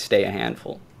kind of stay a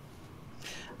handful?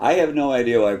 I have no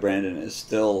idea why Brandon is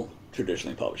still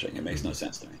traditionally publishing. It makes no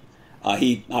sense to me.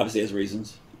 He obviously has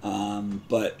reasons,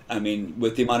 but I mean,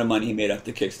 with the amount of money he made off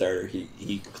the Kickstarter,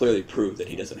 he clearly proved that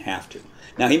he doesn't have to.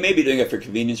 Now, he may be doing it for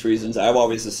convenience reasons. I've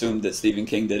always assumed that Stephen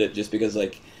King did it just because,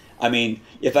 like, I mean,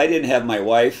 if I didn't have my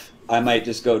wife, I might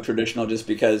just go traditional just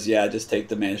because, just take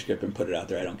the manuscript and put it out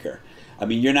there. I don't care. I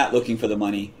mean, you're not looking for the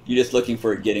money. You're just looking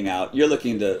for it getting out. You're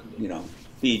looking to,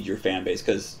 feed your fan base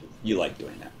because you like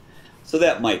doing that. So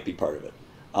that might be part of it.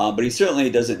 But he certainly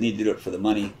doesn't need to do it for the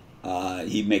money.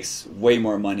 He makes way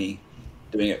more money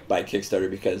doing it by Kickstarter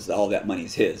because all that money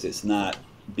is his. It's not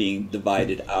being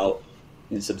divided out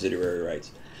in subsidiary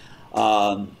rights.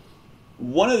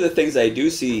 One of the things I do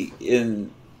see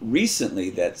in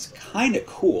recently that's kind of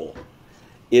cool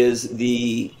is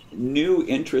the new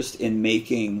interest in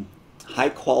making high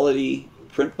quality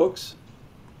print books.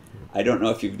 I don't know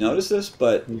if you've noticed this,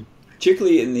 but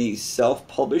particularly in the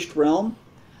self-published realm,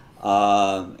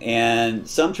 and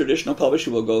some traditional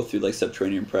publishers will go through like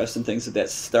Subterranean Press and things that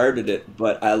started it,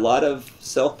 but a lot of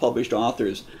self-published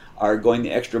authors are going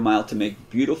the extra mile to make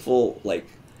beautiful like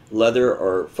leather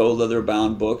or faux leather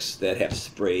bound books that have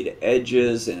sprayed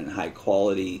edges and high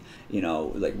quality,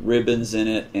 like ribbons in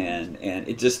it, and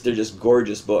they're just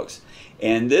gorgeous books.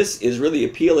 And this is really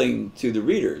appealing to the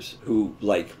readers who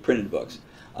like printed books.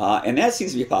 And that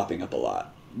seems to be popping up a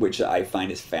lot, which I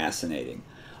find is fascinating.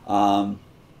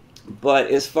 But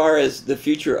as far as the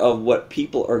future of what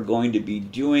people are going to be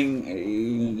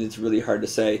doing, it's really hard to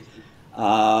say.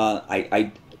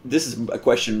 This is a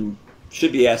question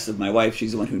should be asked of my wife.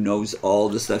 She's the one who knows all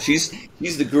this stuff. She's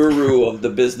the guru of the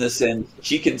business, and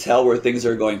she can tell where things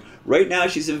are going. Right now,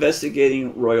 she's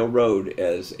investigating Royal Road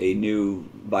as a new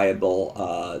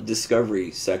viable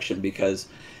discovery section because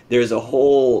there's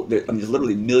there's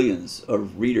literally millions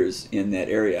of readers in that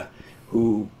area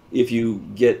who, if you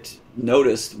get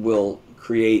noticed, will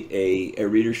create a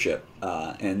readership,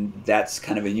 and that's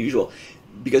kind of unusual.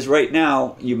 Because right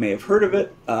now, you may have heard of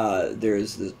it,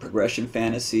 there's the progression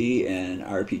fantasy and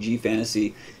RPG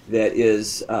fantasy that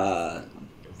is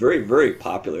very, very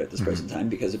popular at this present time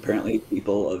because apparently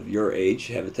people of your age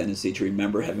have a tendency to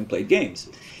remember having played games.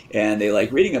 And they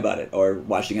like reading about it or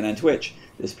watching it on Twitch.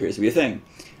 This appears to be a thing.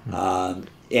 And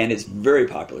it's very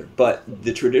popular. But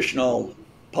the traditional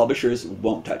publishers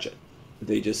won't touch it.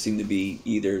 They just seem to be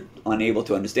either unable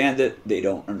to understand it, they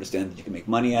don't understand that you can make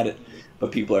money at it,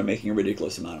 but people are making a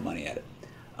ridiculous amount of money at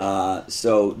it.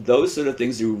 So those sort of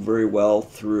things do very well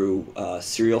through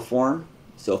serial form.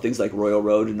 So things like Royal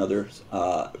Road and others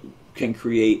can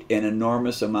create an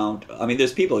enormous amount. I mean,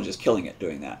 there's people just killing it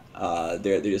doing that.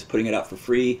 They're just putting it out for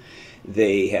free.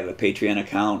 They have a Patreon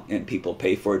account and people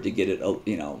pay for it to get it,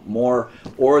 more.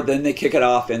 Or then they kick it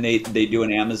off and they do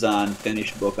an Amazon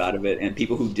finished book out of it, and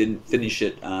people who didn't finish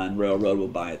it on Royal Road will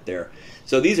buy it there.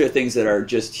 So these are things that are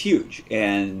just huge,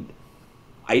 and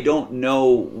I don't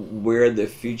know where the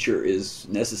future is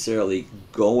necessarily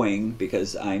going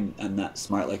because I'm not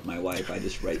smart like my wife. I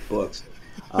just write books.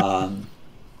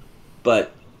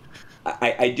 But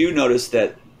I do notice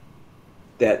that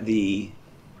the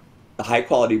the high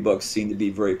quality books seem to be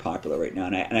very popular right now,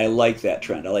 and I like that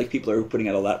trend. I like people are putting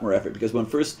out a lot more effort, because when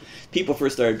people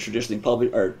first started traditionally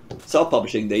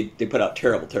self-publishing, they put out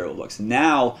terrible books.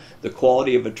 Now the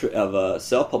quality of a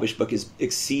self-published book is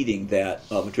exceeding that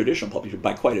of a traditional publisher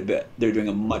by quite a bit. They're doing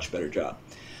a much better job,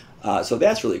 so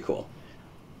that's really cool.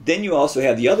 Then you also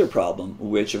have the other problem,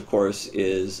 which of course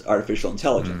is artificial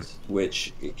intelligence,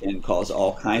 which can cause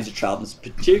all kinds of problems,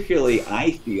 particularly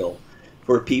I feel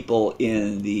for people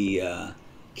in the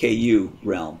KU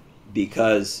realm,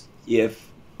 because if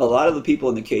a lot of the people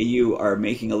in the KU are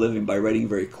making a living by writing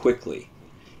very quickly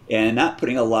and not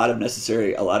putting a lot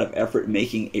of effort in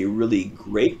making a really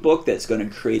great book that's going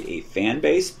to create a fan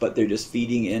base, but they're just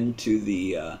feeding into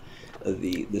the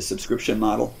subscription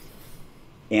model.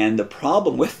 And the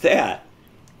problem with that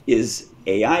is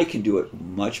AI can do it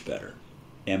much better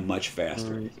and much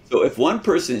faster. Right. So if one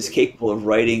person is capable of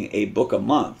writing a book a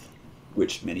month,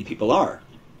 which many people are,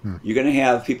 you're going to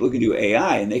have people who can do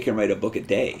AI and they can write a book a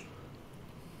day.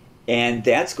 And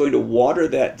that's going to water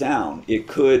that down. It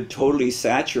could totally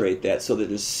saturate that so that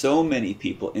there's so many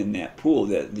people in that pool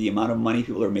that the amount of money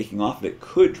people are making off of it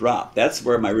could drop. That's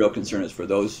where my real concern is for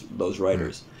those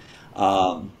writers.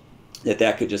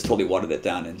 That could just totally water that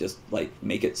down and just like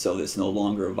make it so that it's no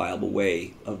longer a viable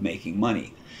way of making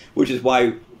money. Which is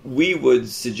why we would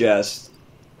suggest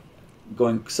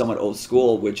going somewhat old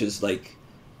school, which is like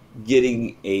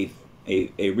getting a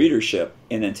readership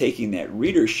and then taking that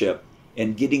readership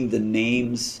and getting the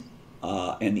names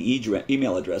and the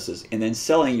email addresses and then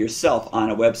selling yourself on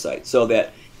a website, so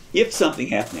that if something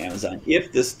happened to Amazon,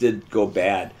 if this did go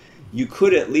bad, you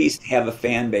could at least have a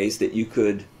fan base that you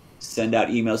could send out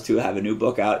emails to, have a new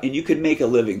book out, and you could make a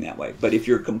living that way. But if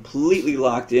you're completely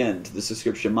locked into the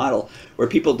subscription model where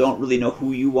people don't really know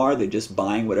who you are, they're just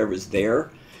buying whatever's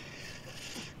there,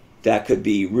 that could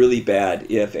be really bad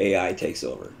if AI takes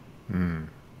over. I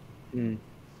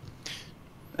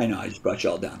know, I just brought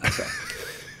you all down, that's all.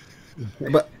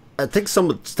 But I think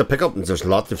to pick up, and there's a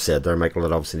lot you've said there, Michael,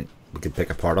 that obviously we could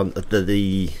pick apart on.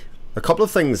 A couple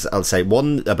of things I'll say.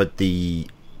 One, about the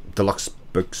deluxe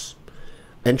books.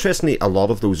 Interestingly, a lot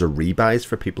of those are rebuys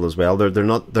for people as well. They're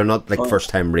not like first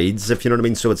time reads, if you know what I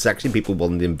mean. So it's actually people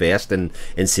willing to invest in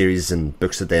series and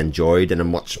books that they enjoyed in a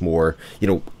much more,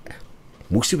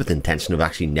 mostly with the intention of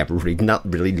actually never reading that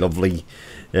really lovely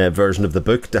version of the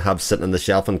book to have sitting on the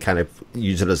shelf and kind of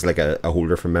use it as like a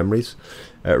holder for memories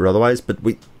or otherwise. But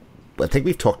I think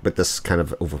we've talked about this kind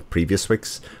of over previous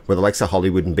weeks, where the likes of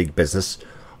Hollywood and big business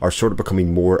are sort of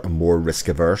becoming more and more risk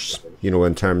averse,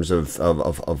 in terms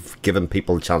of giving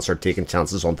people a chance or taking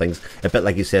chances on things. A bit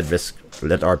like you said,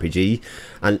 risk-lit RPG.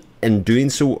 And in doing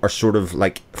so are sort of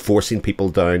like forcing people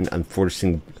down and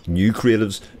forcing new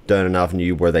creatives down an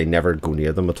avenue where they never go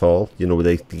near them at all.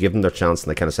 They give them their chance and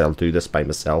they kind of say, I'll do this by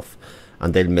myself.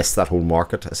 And they'll miss that whole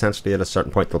market, essentially, at a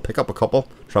certain point. They'll pick up a couple,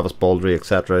 Travis Baldry,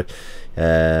 etc.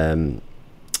 And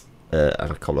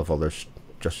a couple of others,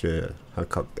 Joshua,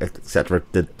 etc.,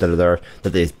 that are there,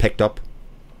 that they picked up.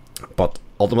 But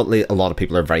ultimately, a lot of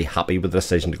people are very happy with the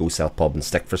decision to go self-pub and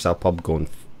stick for self-pub, going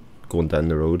down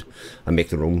the road and make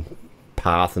their own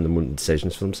path and their own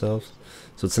decisions for themselves.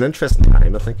 So it's an interesting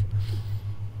time, I think.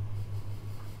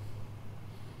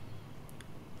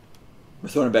 We're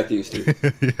throwing it back to you, Steve.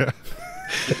 Yeah.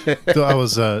 So I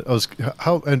was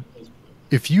how, and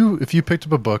if you picked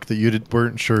up a book that you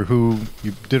weren't sure who,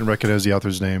 you didn't recognize the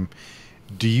author's name,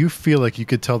 do you feel like you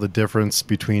could tell the difference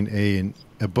between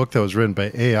a book that was written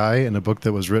by AI and a book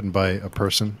that was written by a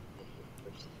person?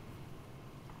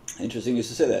 Interesting you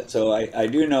to say that. So I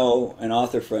do know an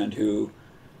author friend who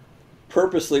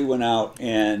purposely went out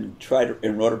and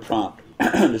wrote a prompt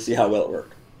to see how well it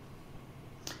worked.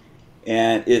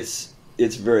 And it's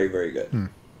very, very good.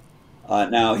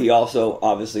 Now, he also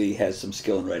obviously has some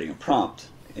skill in writing a prompt.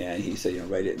 And he said,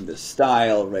 write it in this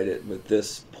style, write it with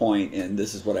this point, and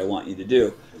this is what I want you to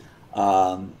do.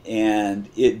 And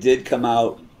it did come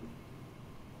out.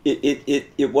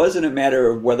 It wasn't a matter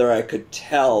of whether I could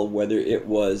tell whether it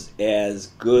was as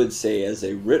good, say, as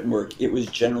a written work. It was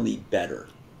generally better.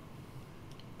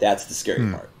 That's the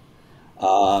scary part.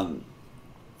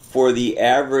 For the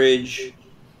average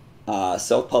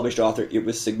self-published author, it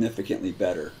was significantly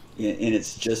better, and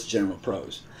it's just general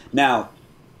prose. Now,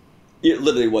 it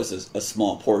literally was a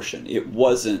small portion. It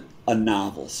wasn't a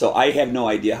novel. So I have no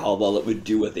idea how well it would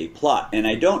do with a plot. And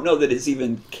I don't know that it's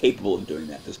even capable of doing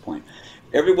that at this point.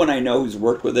 Everyone I know who's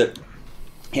worked with it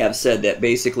have said that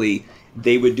basically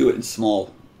they would do it in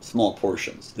small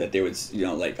portions. That they would,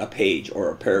 like a page or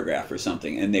a paragraph or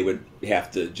something, and they would have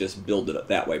to just build it up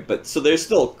that way. But so they're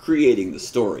still creating the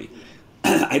story.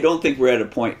 I don't think we're at a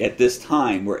point at this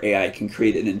time where AI can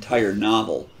create an entire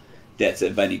novel that's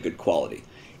of any good quality.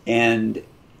 But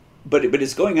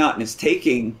it's going out and it's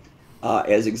taking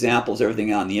as examples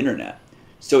everything on the internet.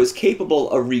 So it's capable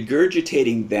of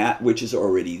regurgitating that which is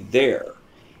already there,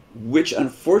 which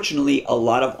unfortunately a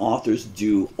lot of authors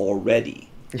do already.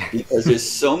 Because there's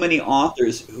so many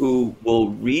authors who will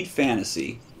read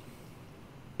fantasy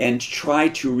and try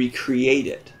to recreate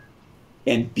it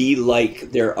and be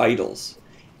like their idols,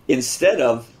 instead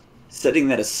of setting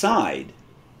that aside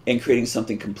and creating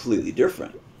something completely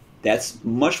different. That's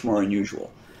much more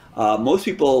unusual. Most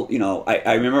people,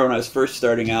 I remember when I was first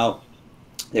starting out,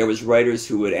 there was writers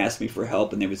who would ask me for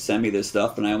help and they would send me this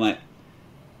stuff, and I went,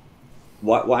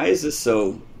 why is this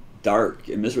so dark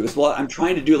and miserable? Because, well, I'm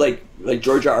trying to do like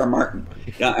George R. Martin.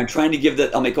 I'm trying to give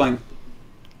that. I'm like going,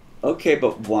 okay,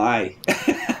 but why?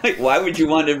 Like, why would you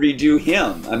want to redo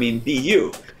him? I mean, be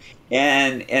you.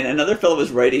 And another fellow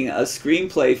was writing a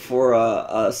screenplay for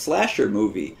a slasher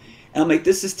movie, and I'm like,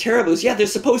 this is terrible. He goes, yeah, they're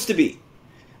supposed to be.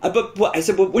 But I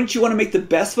said, well, wouldn't you want to make the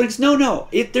best one? He goes, no,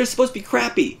 they're supposed to be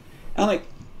crappy. And I'm like,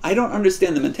 I don't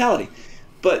understand the mentality.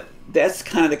 But that's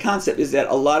kind of the concept, is that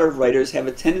a lot of writers have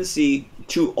a tendency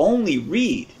to only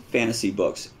read fantasy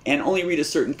books and only read a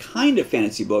certain kind of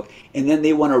fantasy book, and then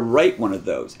they want to write one of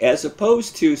those, as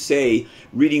opposed to, say,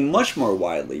 reading much more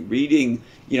widely, reading,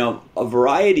 a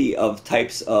variety of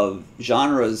types of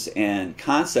genres and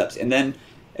concepts, and then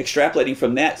extrapolating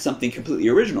from that something completely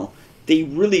original. They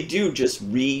really do just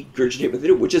regurgitate what they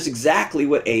do, which is exactly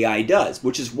what AI does,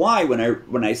 which is why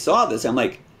when I saw this, I'm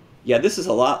like, yeah, this is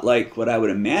a lot like what I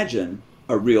would imagine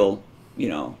a real,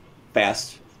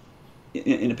 fast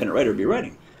independent writer would be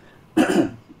writing.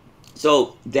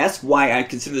 So that's why I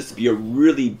consider this to be a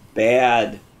really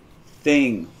bad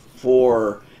thing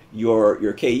for your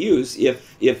KUs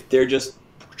if they're just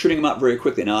churning them out very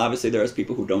quickly. Now, obviously, there's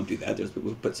people who don't do that. There's people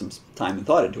who put some time and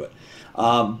thought into it.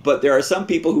 But there are some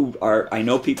people I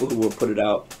know people who will put it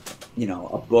out,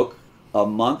 a book a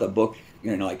month, a book,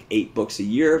 like 8 books a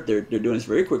year. They're doing this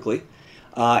very quickly.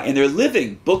 And they're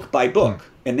living book by book.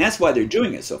 And that's why they're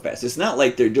doing it so fast. It's not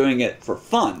like they're doing it for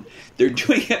fun. They're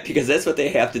doing it because that's what they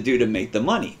have to do to make the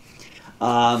money.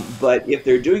 But if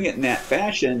they're doing it in that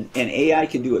fashion and AI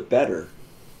can do it better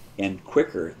and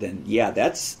quicker, then yeah,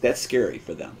 that's scary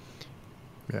for them.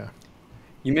 Yeah.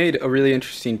 You made a really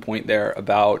interesting point there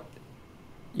about,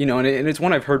 and it's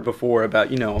one I've heard before about,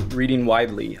 reading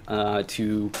widely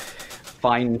to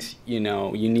find,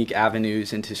 unique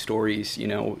avenues into stories,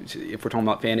 if we're talking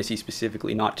about fantasy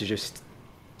specifically, not to just,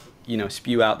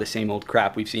 spew out the same old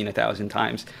crap we've seen 1,000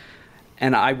 times.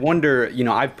 And I wonder,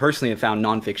 I personally have found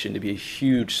nonfiction to be a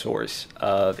huge source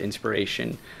of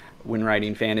inspiration when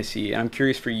writing fantasy. And I'm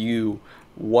curious for you,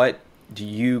 what do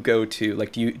you go to?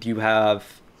 Like, do you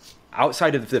have,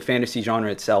 outside of the fantasy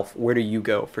genre itself, where do you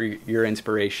go for your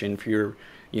inspiration, for your,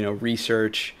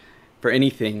 research, for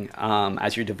anything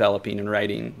as you're developing and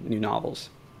writing new novels?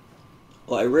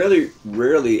 Well, I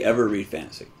rarely ever read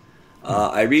fantasy.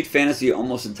 I read fantasy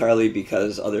almost entirely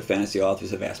because other fantasy authors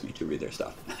have asked me to read their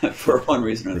stuff for one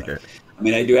reason or another. Okay. I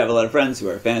mean, I do have a lot of friends who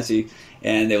are fantasy,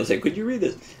 and they will say, could you read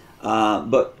this?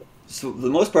 But so for the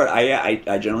most part,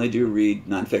 I generally do read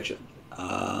nonfiction,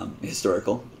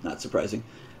 historical, not surprising.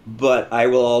 But I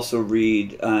will also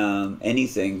read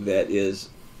anything that is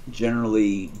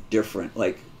generally different.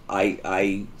 Like,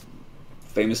 I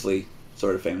famously,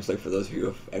 sort of famously, for those of you who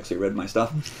have actually read my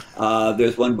stuff,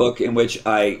 there's one book in which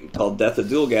called Death of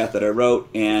Dulgath that I wrote,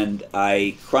 and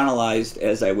I chronologized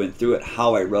as I went through it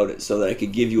how I wrote it so that I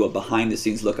could give you a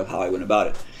behind-the-scenes look of how I went about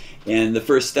it. And the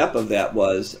first step of that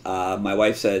was my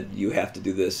wife said, you have to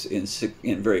do this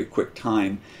in very quick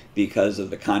time because of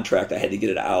the contract. I had to get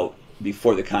it out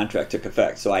before the contract took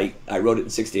effect. So I wrote it in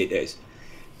 68 days.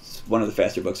 It's one of the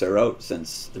faster books I wrote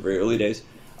since the very early days.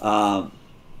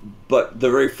 But the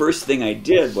very first thing I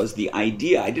did was the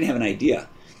idea. I didn't have an idea.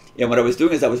 And what I was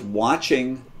doing is I was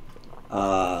watching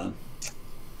Tom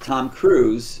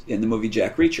Cruise in the movie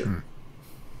Jack Reacher.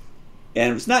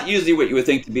 And it's not usually what you would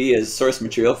think to be as source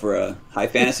material for a high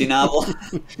fantasy novel.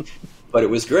 But it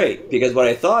was great because what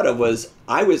I thought of was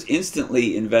I was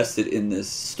instantly invested in this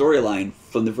storyline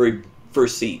from the very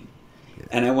first scene.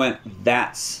 And I went,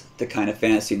 that's the kind of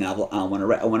fantasy novel I want to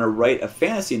write. I want to write a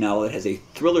fantasy novel that has a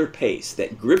thriller pace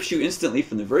that grips you instantly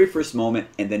from the very first moment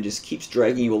and then just keeps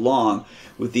dragging you along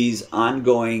with these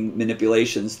ongoing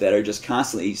manipulations that are just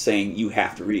constantly saying you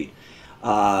have to read.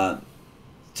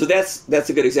 So that's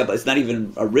a good example. It's not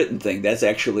even a written thing. That's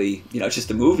actually, it's just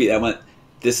a movie that I went,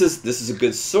 this is a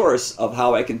good source of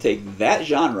how I can take that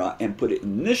genre and put it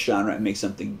in this genre and make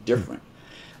something different.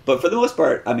 But for the most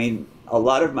part, I mean, a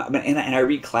lot of and I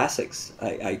read classics.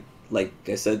 I like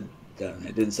I said,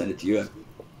 I didn't send it to you.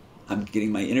 I'm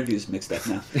getting my interviews mixed up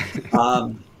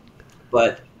now.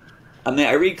 But I mean,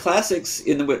 I read classics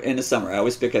in the summer. I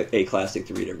always pick a classic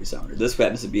to read every summer. This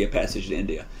happens to be A Passage to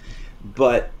India.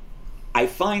 But I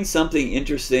find something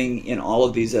interesting in all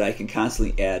of these that I can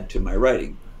constantly add to my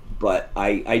writing. But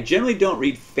I generally don't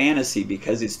read fantasy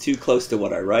because it's too close to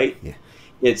what I write. Yeah.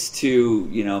 It's too,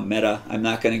 meta. I'm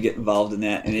not going to get involved in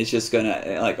that. And it's just going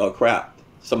to, like, oh, crap.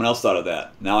 Someone else thought of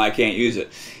that. Now I can't use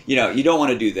it. You don't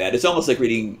want to do that. It's almost like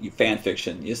reading fan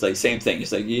fiction. It's like same thing.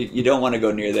 It's like you don't want to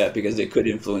go near that because it could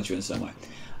influence you in some way.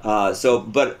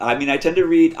 But I mean, I tend to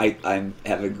read. I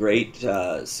have a great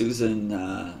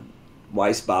Susan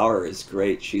Weiss Bauer is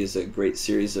great. She has a great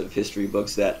series of history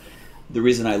books that. The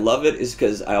reason I love it is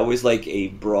because I always like a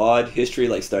broad history,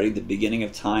 like starting the beginning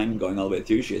of time, going all the way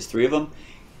through. She has 3 of them.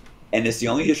 And it's the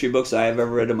only history books I have ever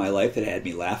read in my life that had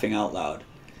me laughing out loud.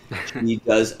 She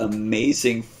does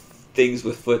amazing things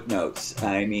with footnotes.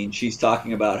 I mean, she's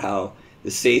talking about how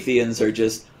the Scythians are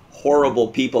just horrible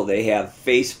people. They have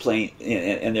face paint,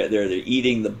 and they're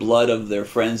eating the blood of their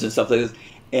friends and stuff like this.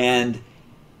 And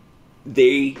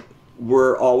they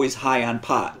were always high on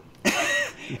pot.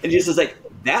 And just like,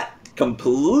 that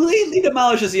completely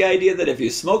demolishes the idea that if you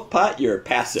smoke pot, you're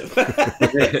passive.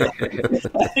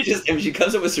 She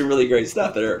comes up with some really great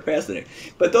stuff that are fascinating.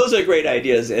 But those are great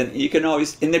ideas, and you can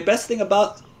always. And the best thing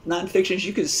about nonfiction is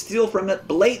you can steal from it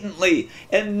blatantly,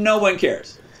 and no one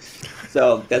cares.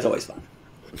 So that's always fun.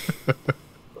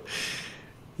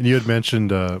 And you had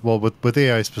mentioned, with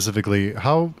AI specifically,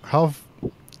 how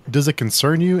does it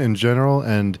concern you in general,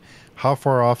 and how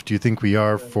far off do you think we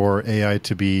are for AI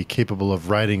to be capable of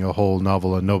writing a whole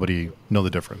novel and nobody know the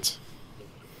difference?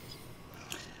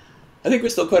 I think we're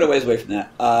still quite a ways away from that,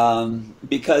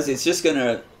 because it's just going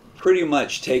to pretty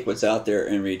much take what's out there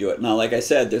and redo it. Now, like I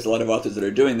said, there's a lot of authors that are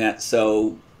doing that,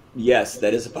 so yes,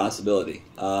 that is a possibility.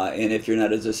 And if you're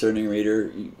not a discerning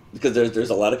reader, because there's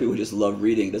a lot of people who just love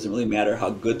reading, it doesn't really matter how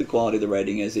good the quality of the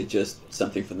writing is, it's just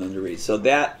something for them to read. So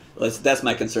that's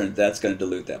my concern. That's going to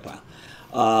dilute that pile.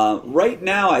 Right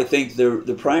now, I think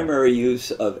the primary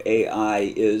use of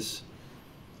AI is,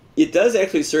 it does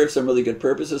actually serve some really good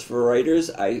purposes for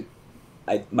writers.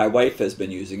 My wife has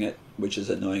been using it, which is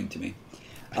annoying to me.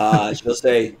 She'll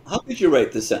say, "How could you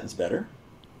write this sentence better?"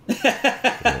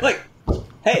 Like,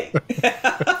 hey.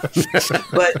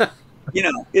 But,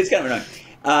 it's kind of annoying.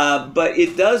 But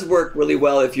it does work really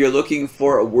well if you're looking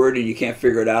for a word and you can't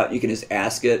figure it out. You can just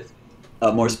ask it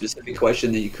a more specific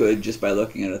question than you could just by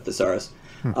looking at a thesaurus.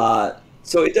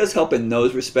 So it does help in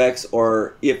those respects,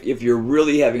 or if you're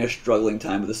really having a struggling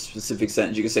time with a specific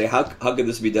sentence, you can say, how could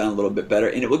this be done a little bit better?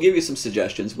 And it will give you some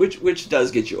suggestions, which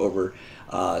does get you over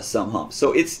some humps.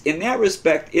 So it's in that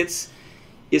respect, it's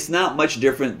not much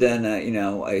different than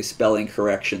a spelling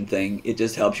correction thing. It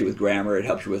just helps you with grammar. It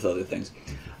helps you with other things.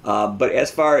 But as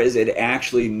far as it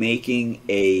actually making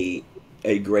a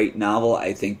great novel,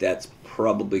 I think that's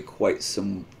probably quite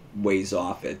some ways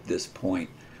off at this point.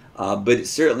 But it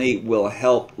certainly will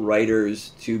help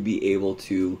writers to be able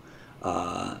to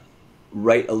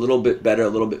write a little bit better, a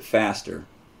little bit faster.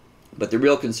 But the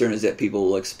real concern is that people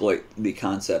will exploit the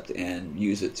concept and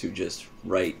use it to just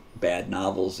write bad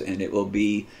novels, and it will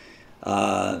be,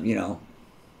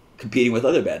 competing with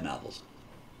other bad novels.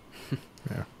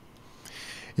 Yeah.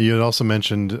 You had also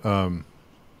mentioned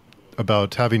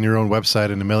about having your own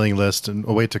website and a mailing list and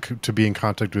a way to be in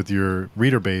contact with your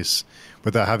reader base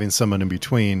without having someone in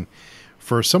between.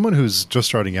 For someone who's just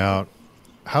starting out,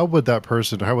 what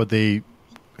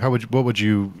would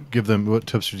you give them? What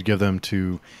tips would you give them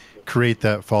to create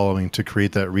that following, to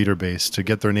create that reader base, to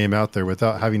get their name out there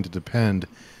without having to depend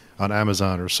on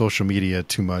Amazon or social media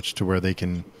too much, to where they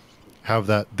can have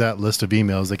that list of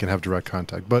emails, they can have direct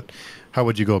contact? But how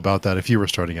would you go about that if you were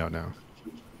starting out now?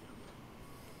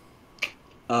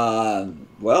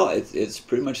 Well, it's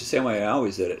pretty much the same way I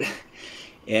always did it.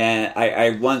 And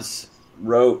I once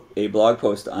wrote a blog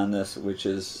post on this, which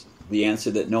is the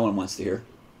answer that no one wants to hear,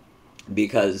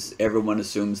 because everyone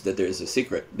assumes that there's a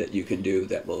secret that you can do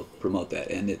that will promote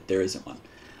that, and there isn't one.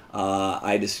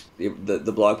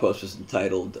 The blog post was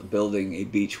entitled "Building a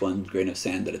Beach One Grain of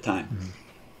Sand at a Time."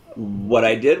 Mm-hmm. What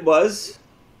I did was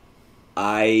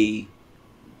I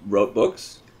wrote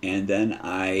books, and then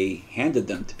I handed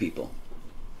them to people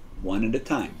one at a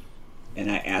time,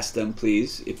 and I asked them,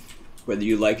 please, whether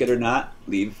you like it or not,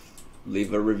 leave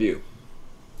a review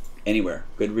anywhere,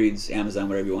 Goodreads, Amazon,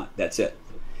 whatever you want. That's it.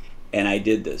 And I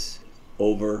did this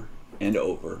over and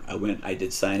over. I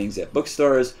did signings at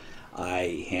bookstores.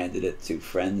 I handed it to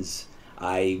friends.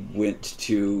 I went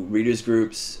to readers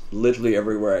groups literally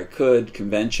everywhere I could,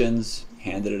 conventions,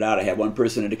 handed it out. I had one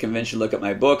person at a convention look at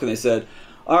my book and they said,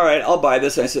 all right, I'll buy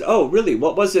this. And I said, oh, really?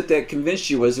 What was it that convinced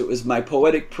you? Was it my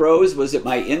poetic prose? Was it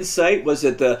my insight? Was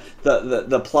it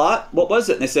the plot? What was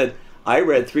it? And they said, I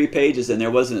read 3 pages and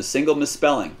there wasn't a single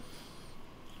misspelling.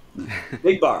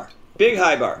 Big bar. Big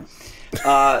high bar.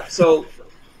 So,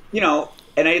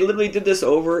 and I literally did this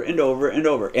over and over and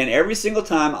over. And every single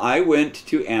time I went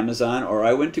to Amazon or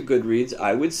I went to Goodreads,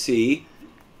 I would see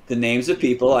the names of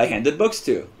people I handed books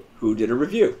to who did a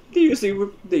review. They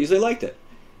usually liked it.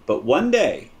 But one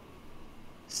day,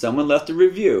 someone left a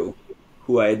review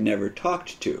who I had never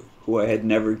talked to, who I had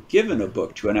never given a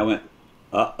book to, and I went,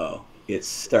 uh-oh, it's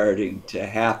starting to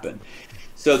happen.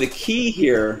 So the key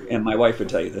here, and my wife would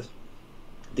tell you this,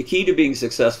 the key to being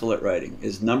successful at writing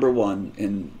is, number one,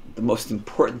 and the most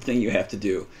important thing you have to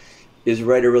do, is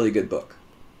write a really good book.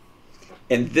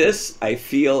 And this, I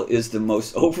feel, is the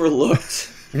most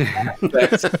overlooked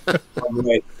aspect of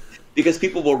writing. Because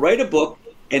people will write a book,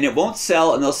 and it won't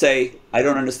sell, and they'll say, I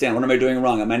don't understand. What am I doing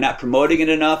wrong? Am I not promoting it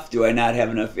enough? Do I not have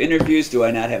enough interviews? Do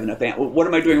I not have enough... What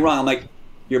am I doing wrong? I'm like,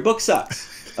 your book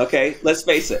sucks. Okay? Let's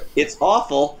face it. It's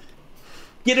awful.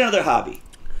 Get another hobby.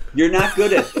 You're not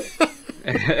good at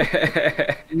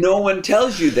it. No one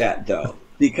tells you that, though,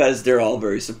 because they're all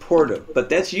very supportive. But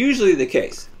that's usually the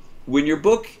case. When your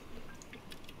book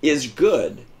is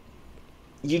good,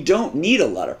 you don't need a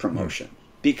lot of promotion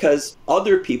because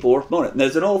other people will promote it. And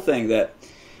there's an old thing that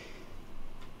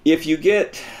if you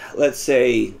get, let's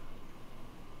say,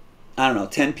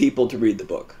 10 people to read the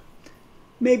book,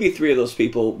 maybe 3 of those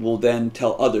people will then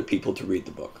tell other people to read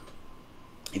the book.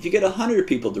 If you get 100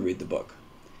 people to read the book,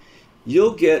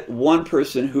 you'll get one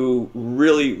person who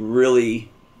really, really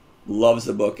loves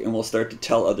the book and will start to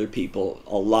tell other people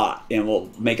a lot and will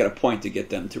make it a point to get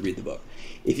them to read the book.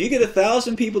 If you get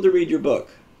 1,000 people to read your book,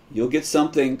 you'll get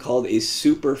something called a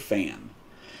super fan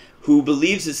who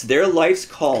believes it's their life's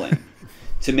calling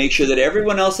to make sure that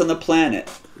everyone else on the planet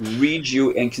reads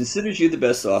you and considers you the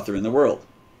best author in the world.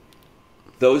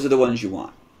 Those are the ones you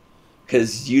want.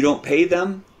 Because you don't pay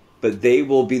them, but they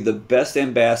will be the best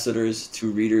ambassadors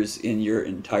to readers in your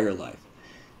entire life.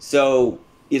 So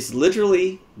it's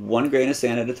literally one grain of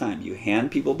sand at a time. You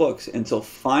hand people books until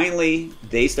finally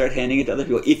they start handing it to other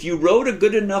people. If you wrote a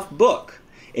good enough book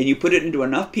and you put it into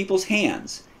enough people's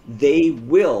hands, they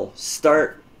will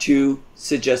start to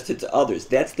suggest it to others.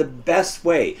 That's the best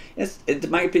way. In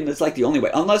my opinion, it's like the only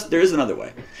way, unless there is another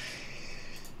way.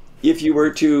 If you were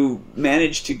to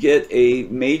manage to get a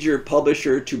major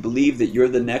publisher to believe that you're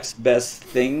the next best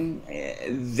thing,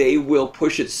 they will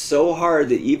push it so hard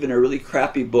that even a really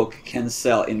crappy book can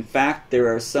sell. In fact,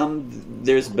 there's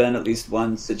been at least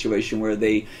one situation where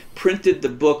they printed the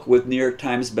book with New York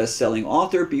Times best-selling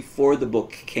author before the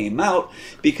book came out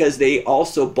because they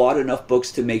also bought enough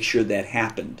books to make sure that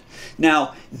happened.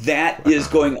 Now, that is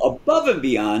going above and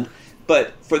beyond,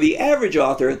 but for the average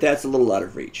author, that's a little out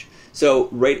of reach. So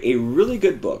write a really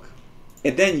good book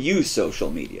and then use social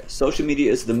media. Social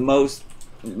media is the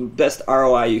best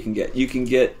ROI you can get. You can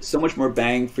get so much more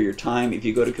bang for your time. If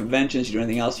you go to conventions, you do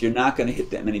anything else, you're not going to hit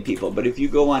that many people. But if you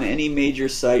go on any major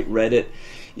site, Reddit,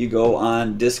 you go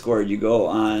on Discord, you go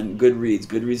on Goodreads.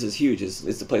 Goodreads is huge. It's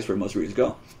the place where most readers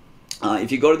go.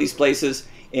 If you go to these places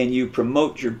and you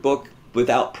promote your book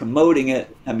without promoting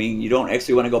it, you don't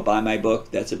actually want to go buy my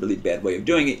book. That's a really bad way of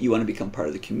doing it. You want to become part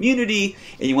of the community,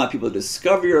 and you want people to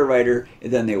discover you're a writer, and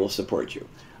then they will support you.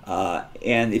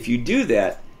 And if you do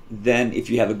that, then if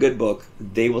you have a good book,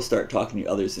 they will start talking to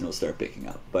others and it'll start picking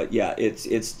up. But yeah,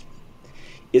 it's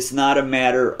not a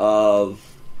matter of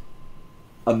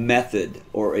a method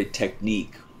or a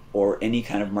technique or any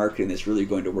kind of marketing that's really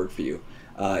going to work for you.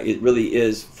 It really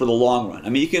is for the long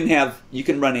run. You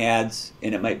can run ads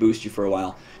and it might boost you for a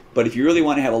while, but if you really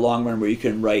want to have a long run where you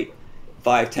can write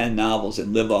 5-10 novels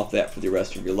and live off that for the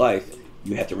rest of your life,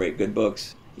 you have to write good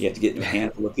books. You have to get into a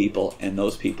handful of people, and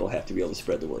those people have to be able to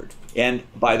spread the word. And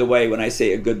by the way, when I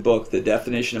say a good book, the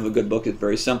definition of a good book is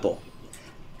very simple.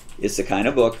 It's the kind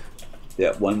of book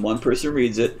that when one person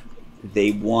reads it,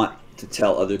 they want to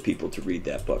tell other people to read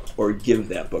that book or give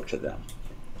that book to them.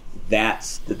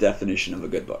 That's the definition of a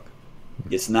good book.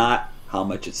 It's not how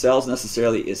much it sells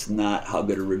necessarily. It's not how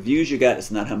good of reviews you got.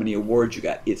 It's not how many awards you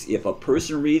got. It's if a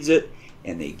person reads it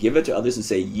and they give it to others and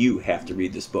say, you have to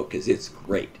read this book because it's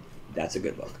great. That's a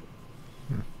good book.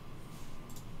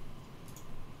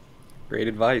 Great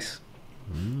advice.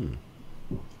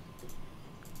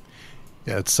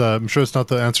 Yeah, it's. I'm sure it's not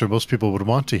the answer most people would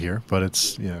want to hear, but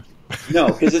it's No,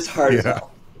 because it's hard as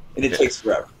hell, and it takes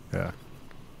forever. Yeah.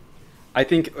 I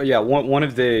think one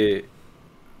of the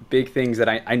big things that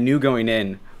I knew going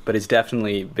in, but it's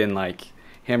definitely been like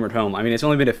hammered home. I mean, it's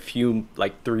only been a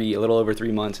little over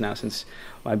 3 months now since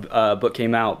my book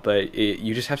came out, but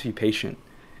you just have to be patient.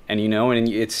 And, and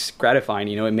it's gratifying,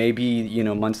 it may be,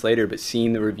 months later, but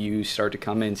seeing the reviews start to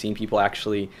come in, seeing people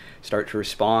actually start to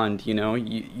respond,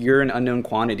 you're an unknown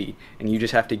quantity, and you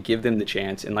just have to give them the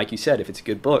chance. And like you said, if it's a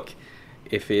good book,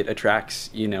 if it attracts,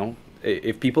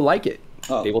 if people like it,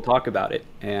 they will talk about it,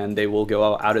 and they will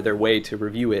go out of their way to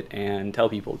review it and tell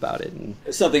people about it. And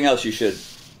something else you should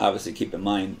obviously keep in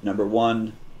mind. Number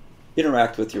one,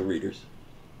 interact with your readers.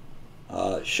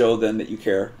 Show them that you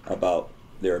care about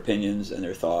their opinions and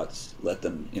their thoughts. Let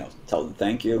them, tell them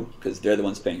thank you, because they're the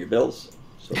ones paying your bills,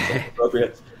 so it's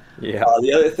appropriate. Yeah.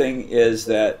 The other thing is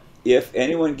that if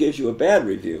anyone gives you a bad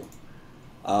review,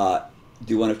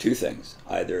 do one of two things.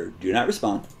 Either do not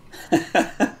respond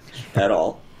at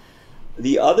all.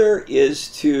 The other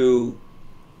is to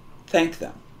thank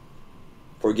them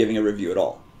for giving a review at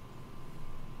all.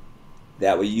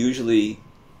 That will usually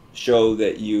show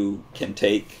that you can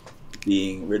take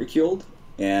being ridiculed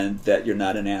and that you're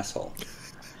not an asshole.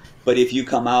 But if you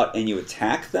come out and you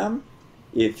attack them,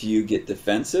 if you get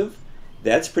defensive,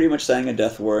 that's pretty much signing a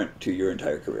death warrant to your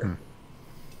entire career.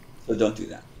 So don't do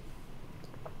that.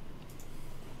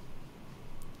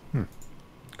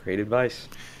 Great advice.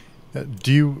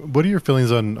 What are your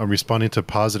feelings on responding to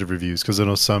positive reviews? Because I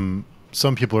know some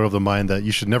people are of the mind that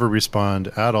you should never respond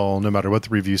at all, no matter what the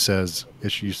review says. You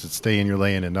should stay in your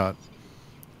lane and not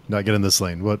get in this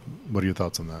lane. What are your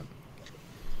thoughts on that?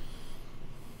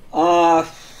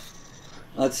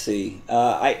 Let's see.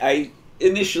 I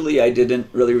initially I didn't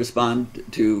really respond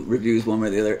to reviews one way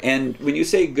or the other. And when you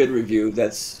say good review,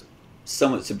 that's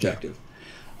somewhat subjective.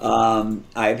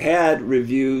 I've had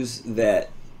reviews that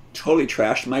totally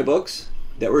trashed my books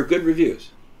that were good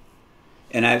reviews.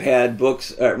 And I've had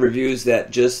reviews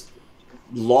that just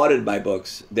lauded my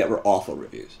books that were awful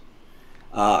reviews.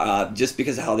 Just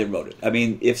because of how they wrote it. I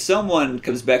mean, if someone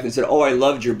comes back and said, "Oh, I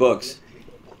loved your books,"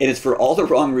 and it's for all the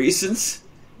wrong reasons,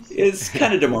 it's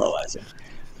kind of demoralizing.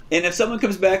 And if someone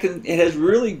comes back and it has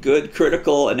really good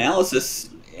critical analysis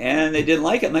and they didn't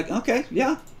like it, I'm like, okay,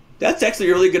 yeah, that's actually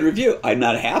a really good review. I'm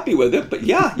not happy with it, but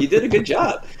yeah, you did a good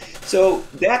job. So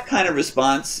that kind of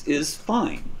response is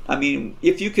fine. I mean,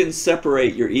 if you can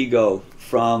separate your ego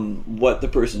from what the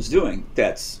person's doing,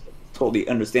 that's totally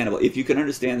understandable. If you can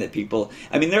understand that people,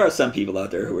 I mean, there are some people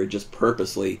out there who are just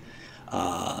purposely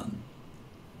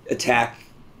attack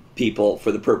people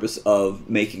for the purpose of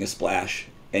making a splash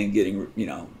and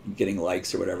getting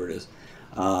likes or whatever it is.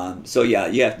 So yeah,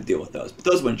 you have to deal with those. But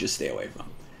those ones just stay away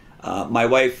from. My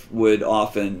wife would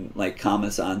often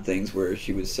comment on things where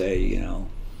she would say,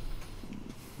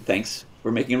 thanks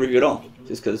for making a review at all,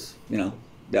 just because,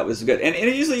 that was good. And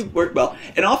it usually worked well.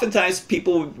 And oftentimes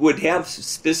people would have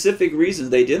specific reasons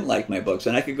they didn't like my books.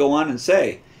 And I could go on and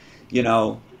say,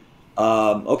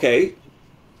 okay,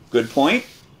 good point,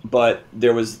 but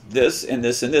there was this and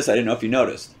this and this. I didn't know if you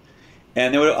noticed.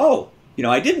 And they would,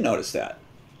 I didn't notice that.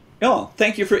 No,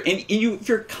 thank you if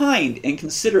you're kind and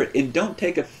considerate and don't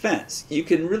take offense, you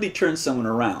can really turn someone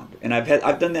around. And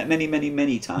I've done that many, many,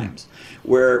 many times,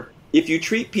 where if you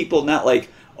treat people not like,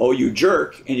 "Oh, you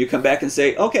jerk," and you come back and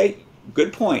say, "Okay,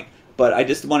 good point, but I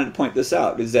just wanted to point this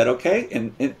out. Is that okay?"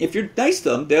 And if you're nice to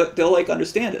them, they'll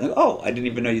understand it. Like, "Oh, I didn't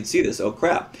even know you'd see this. Oh,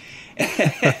 crap." and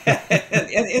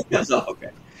it comes off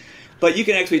okay. But you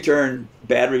can actually turn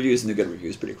bad reviews into good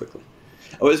reviews pretty quickly.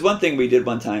 It was one thing we did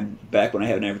one time back when I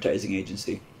had an advertising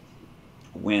agency,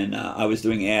 when I was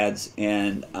doing ads,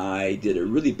 and I did a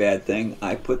really bad thing.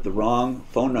 I put the wrong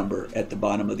phone number at the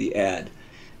bottom of the ad.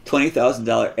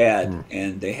 $20,000 ad,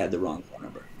 and they had the wrong phone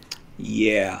number.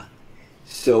 Yeah.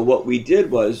 So what we did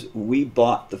was we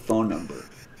bought the phone number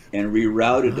and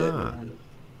rerouted it.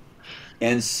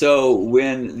 And so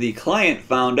when the client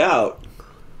found out,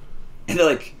 and they're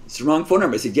like, "It's the wrong phone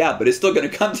number," I said, "Yeah, but it's still going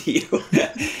to come to you."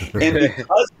 And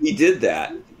because we did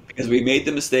that, because we made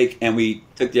the mistake and we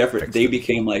took the effort, they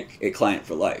became like a client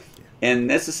for life. And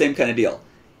that's the same kind of deal.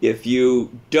 If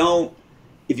you own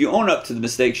up to the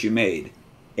mistakes you made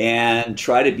and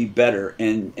try to be better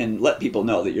and let people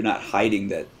know that you're not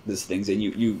hiding these things, and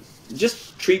you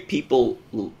just treat people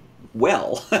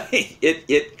well,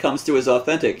 it comes through as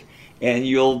authentic, and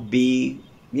you'll be,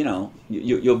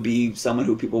 you'll be someone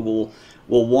who people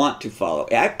will want to follow.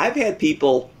 I've had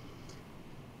people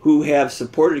who have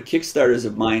supported Kickstarters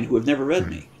of mine who have never read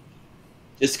me,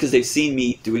 just because they've seen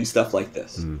me doing stuff like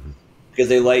this, because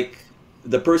they like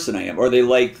the person I am, or they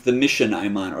like the mission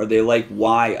I'm on, or they like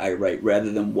why I write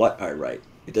rather than what I write.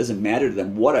 It doesn't matter to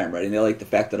them what I'm writing. They like the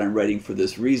fact that I'm writing for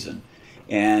this reason.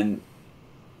 And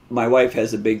my wife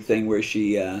has a big thing where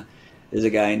she there's a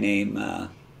guy named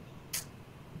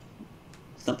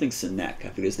something Sinek, I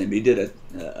forget his name, but he did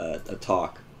a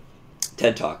talk,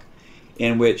 TED talk,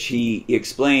 in which he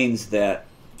explains that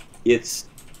it's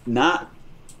not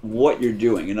what you're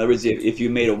doing. In other words, if you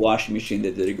made a washing machine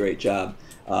that did a great job,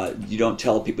 you don't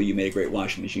tell people you made a great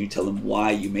washing machine. You tell them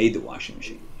why you made the washing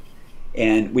machine.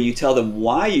 And when you tell them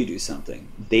why you do something,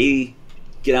 they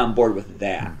get on board with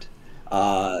that.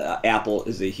 Apple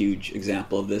is a huge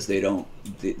example of this. They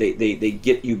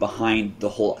get you behind the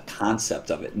whole concept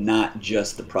of it, not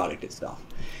just the product itself.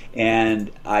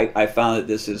 And I found that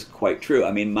this is quite true.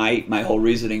 I mean, my whole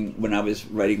reasoning when I was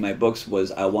writing my books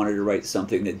was I wanted to write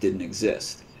something that didn't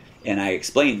exist. And I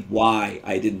explained why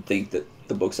I didn't think that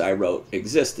the books I wrote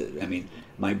existed. I mean,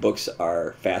 my books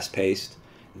are fast-paced,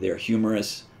 they're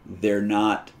humorous, they're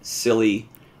not silly,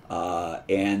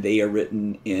 and they are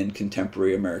written in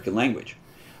contemporary American language,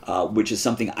 which is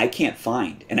something I can't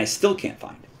find, and I still can't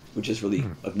find, which is really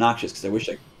obnoxious because I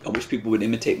wish people would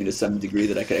imitate me to some degree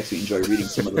that I could actually enjoy reading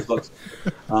some of the books.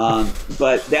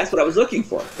 But that's what I was looking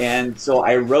for, and so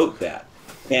I wrote that.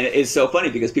 And it's so funny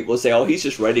because people will say, oh, he's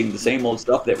just writing the same old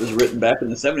stuff that was written back in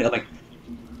the 70s. I'm like,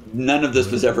 none of this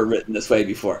was ever written this way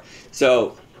before.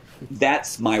 So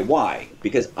that's my why,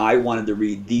 because I wanted to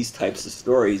read these types of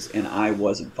stories and I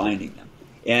wasn't finding them.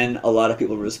 And a lot of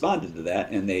people responded to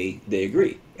that and they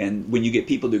agree. And when you get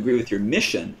people to agree with your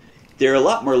mission, they're a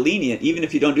lot more lenient, even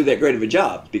if you don't do that great of a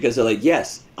job, because they're like,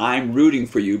 yes, I'm rooting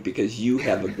for you because you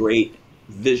have a great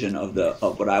vision of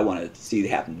what I want to see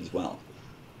happen as well.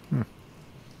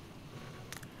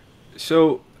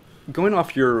 So, going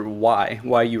off your why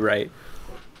you write,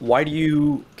 why do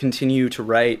you continue to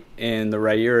write in the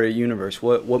Rhaenyra universe?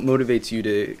 What motivates you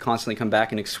to constantly come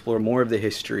back and explore more of the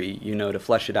history, to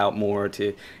flesh it out more,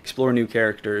 to explore new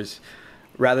characters,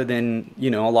 rather than, a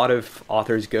lot of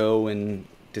authors go and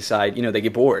decide, they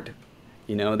get bored,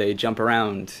 they jump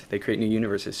around, they create new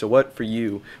universes. So what for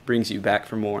you brings you back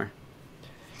for more?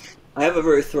 I have a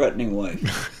very threatening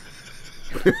wife.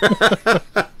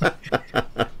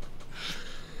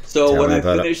 So when I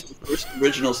finished the first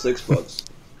original 6 books,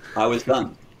 I was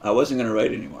done. I wasn't going to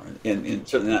write anymore, and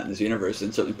certainly not in this universe,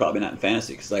 and certainly probably not in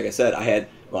fantasy, because like I said, I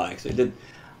did.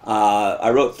 I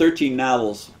wrote 13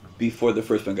 novels before the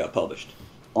first one got published.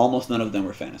 Almost none of them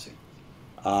were fantasy.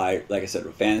 Like I said,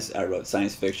 I wrote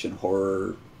science fiction,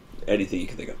 horror, anything you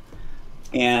can think of.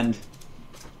 And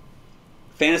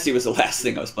fantasy was the last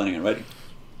thing I was planning on writing.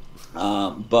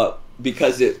 But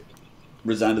because it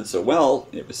resounded so well,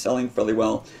 it was selling fairly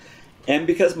well, and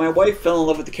because my wife fell in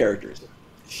love with the characters,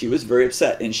 she was very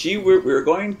upset. And we were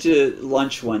going to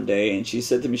lunch one day, and she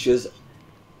said to me, she goes,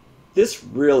 "This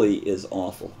really is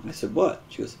awful." I said, "What?"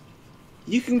 She goes,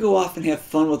 "You can go off and have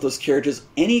fun with those characters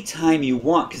anytime you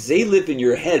want because they live in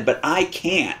your head, but I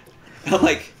can't." And I'm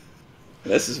like,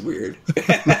 this is weird.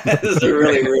 This is a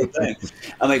really weird thing.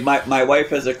 I'm like, my wife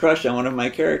has a crush on one of my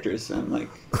characters. I'm like,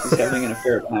 she's having an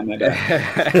affair behind my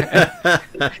back.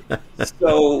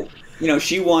 So,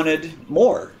 she wanted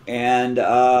more. And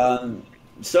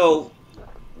so,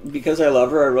 because I love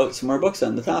her, I wrote some more books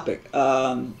on the topic.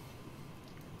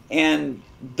 And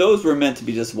those were meant to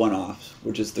be just one-offs,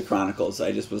 which is the Chronicles.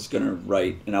 I just was going to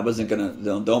write, and I wasn't going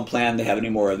to, don't plan to have any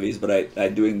more of these, but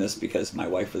I'm doing this because my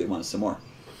wife really wants some more.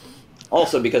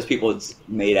 Also, because people had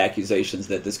made accusations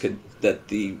that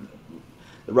the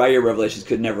Rhaenyra revelations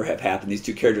could never have happened. These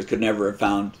two characters could never have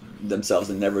found themselves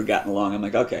and never gotten along. I'm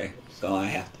like, okay, so I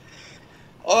have to.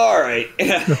 All right.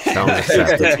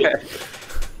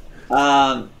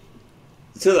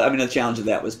 So, the challenge of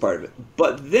that was part of it.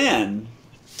 But then,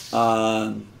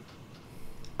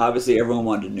 obviously, everyone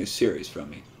wanted a new series from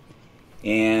me.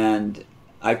 And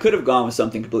I could have gone with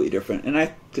something completely different, and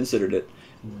I considered it.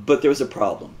 But there was a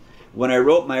problem. When I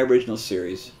wrote my original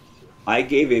series, I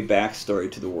gave a backstory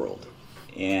to the world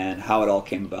and how it all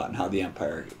came about and how the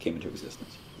Empire came into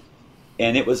existence.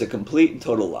 And it was a complete and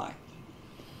total lie.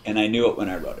 And I knew it when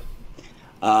I wrote it.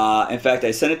 In fact,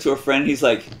 I sent it to a friend. He's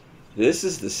like, "This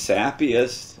is the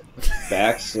sappiest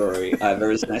backstory I've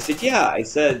ever seen." I said, "Yeah." I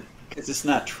said, "Because it's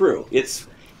not true. It's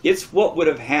what would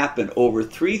have happened over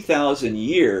 3,000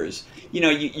 years."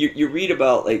 You read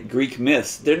about like Greek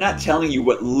myths. They're not telling you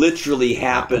what literally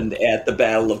happened at the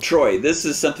Battle of Troy. This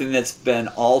is something that's been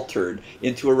altered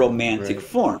into a romantic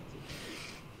form.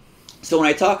 So when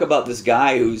I talk about this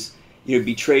guy who's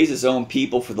betrays his own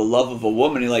people for the love of a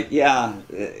woman, you're like, yeah,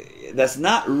 that's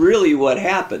not really what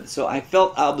happened. So I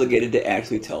felt obligated to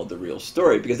actually tell the real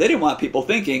story because I didn't want people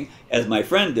thinking, as my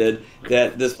friend did,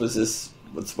 that that's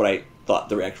what I thought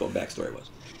the actual backstory was.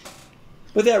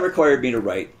 But that required me to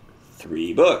write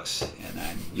 3 books, and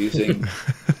I'm using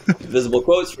visible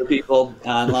quotes for people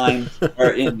online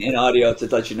or in audio to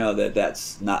let you know that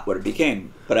that's not what it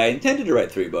became. But I intended to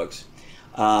write 3 books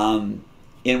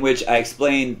in which I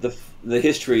explained the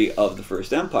history of the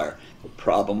First Empire. The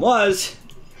problem was,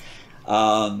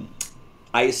 I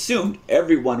assumed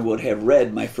everyone would have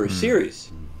read my first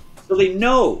series, so they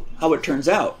know how it turns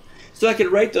out. So I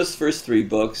could write those first 3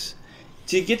 books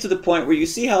to get to the point where you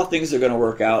see how things are going to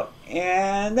work out,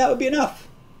 and that would be enough.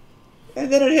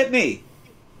 And then it hit me.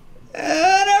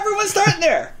 And everyone's starting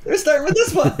there. They're starting with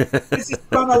this one. This is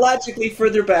chronologically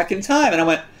further back in time. And I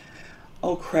went,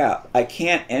 oh crap, I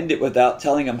can't end it without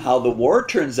telling them how the war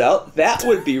turns out. That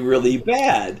would be really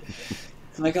bad.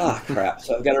 I'm like, oh crap.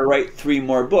 So I've got to write 3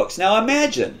 more books. Now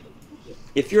imagine,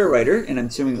 if you're a writer, and I'm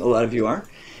assuming a lot of you are,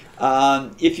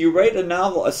 if you write a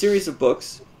novel, a series of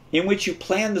books, in which you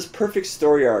plan this perfect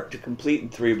story arc to complete in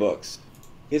 3 books.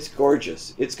 It's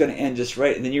gorgeous. It's going to end just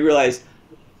right. And then you realize,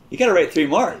 you got to write 3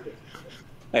 more.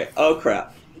 Like, oh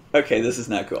crap. Okay, this is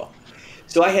not cool.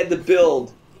 So I had to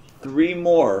build 3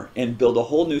 more and build a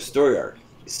whole new story arc.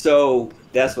 So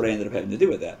that's what I ended up having to do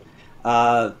with that.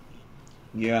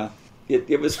 Yeah,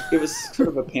 it was sort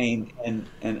of a pain, and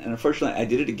unfortunately I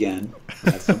did it again.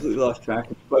 I completely lost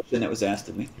track of the question that was asked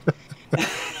of me.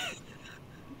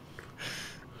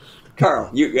 Carl,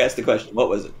 you asked the question. What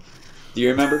was it? Do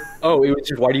you remember? Oh, it was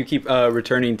just, why do you keep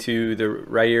returning to the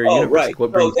Rhaegar universe? Right.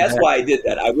 What So that's why I did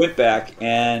that. I went back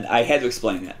and I had to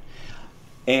explain that.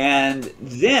 And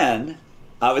then,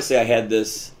 obviously, I had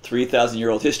this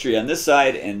 3,000-year-old history on this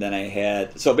side, and then I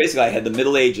had... So basically, I had the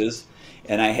Middle Ages,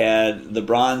 and I had the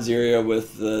Bronze era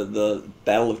with the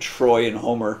Battle of Troy and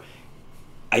Homer.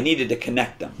 I needed to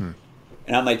connect them.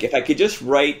 And I'm like, if I could just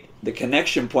write the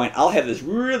connection point, I'll have this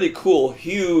really cool,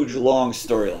 huge, long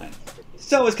storyline.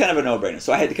 So it was kind of a no-brainer.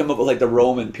 So I had to come up with like the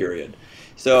Roman period.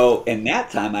 So in that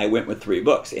time, I went with 3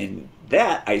 books. And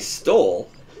that I stole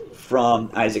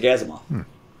from Isaac Asimov.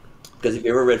 Because if you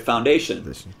ever read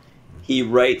Foundation, he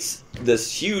writes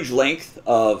this huge length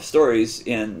of stories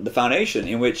in the Foundation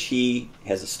in which he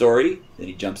has a story, then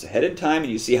he jumps ahead in time,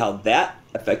 and you see how that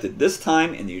affected this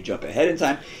time, and then you jump ahead in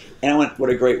time. And I went, what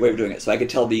a great way of doing it. So I could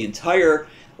tell the entire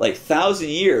 1,000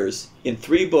 years in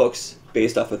 3 books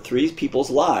based off of 3 people's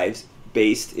lives,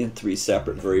 based in 3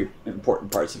 separate, very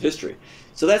important parts of history.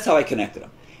 So that's how I connected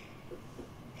them.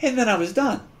 And then I was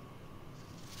done.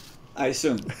 I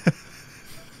assumed.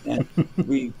 And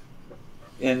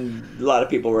a lot of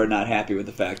people were not happy with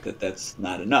the fact that that's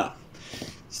not enough.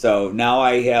 So now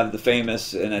I have the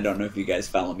famous, and I don't know if you guys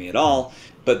follow me at all,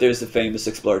 but there's the famous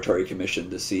exploratory commission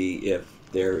to see if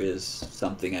there is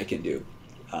something I can do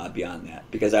beyond that.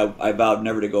 Because I vowed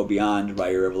never to go beyond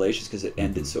Rhaegar Revelations because it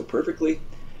ended so perfectly.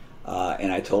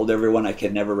 And I told everyone I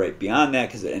can never write beyond that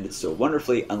because it ended so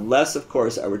wonderfully, unless, of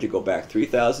course, I were to go back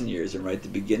 3,000 years and write the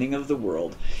beginning of the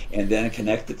world and then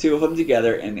connect the 2 of them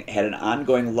together and had an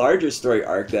ongoing larger story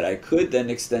arc that I could then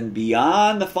extend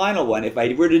beyond the final one. If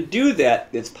I were to do that,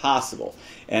 it's possible.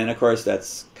 And, of course,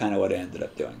 that's kind of what I ended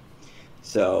up doing.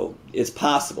 So it's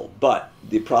possible. But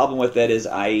the problem with that is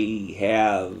I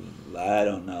have, I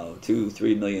don't know,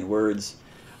 2-3 million words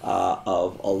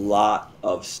of a lot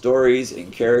of stories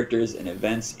and characters and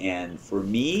events, and for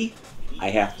me, I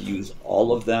have to use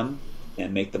all of them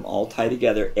and make them all tie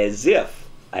together as if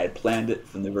I had planned it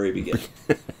from the very beginning.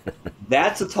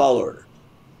 That's a tall order.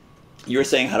 You're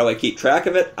saying, how do I keep track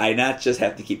of it? I not just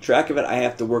have to keep track of it, I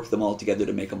have to work them all together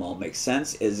to make them all make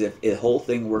sense, as if the whole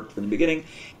thing worked from the beginning.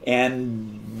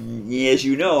 And as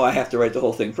you know, I have to write the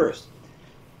whole thing first.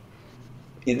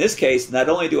 In this case, not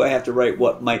only do I have to write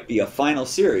what might be a final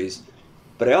series,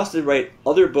 but I also write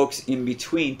other books in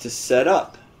between to set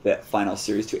up that final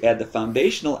series, to add the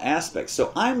foundational aspects.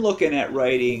 So I'm looking at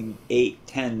writing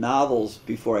 8-10 novels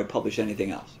before I publish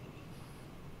anything else.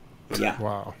 Yeah.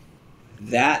 Wow.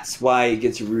 That's why it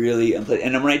gets really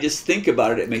unpleasant. And when I just think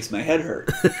about it, it makes my head hurt.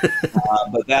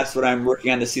 But that's what I'm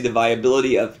working on to see the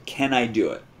viability of, can I do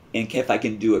it? And if I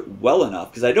can do it well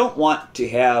enough. Because I don't want to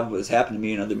have what's happened to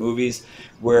me in other movies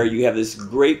where you have this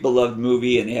great beloved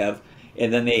movie and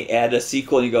then they add a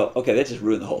sequel and you go, okay, that just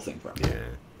ruined the whole thing for me. Yeah.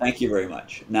 Thank you very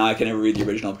much. Now I can never read the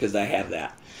original because I have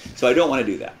that. So I don't want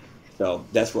to do that. So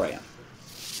that's where I am.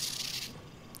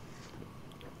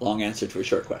 Long answer to a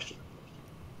short question.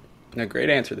 A great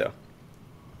answer, though.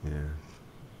 Yeah.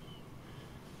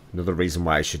 Another reason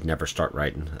why I should never start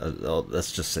writing.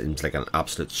 This just seems like an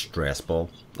absolute stress ball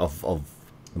of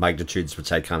magnitudes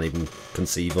which I can't even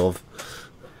conceive of.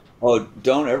 Oh,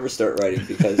 don't ever start writing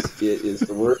because it is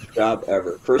the worst job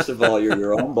ever. First of all, you're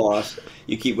your own boss.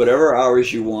 You keep whatever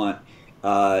hours you want.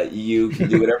 You can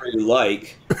do whatever you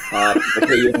like. They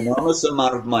pay you an enormous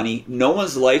amount of money. No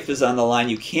one's life is on the line.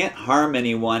 You can't harm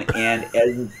anyone. And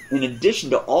in addition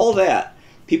to all that,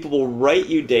 people will write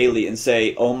you daily and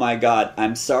say, "Oh my God,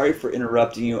 I'm sorry for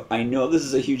interrupting you. I know this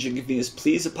is a huge inconvenience.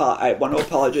 Please, I want to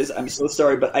apologize. I'm so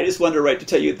sorry, but I just wanted to write to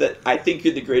tell you that I think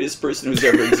you're the greatest person who's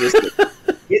ever existed."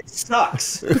 It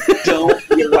sucks. Don't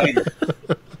be a writer.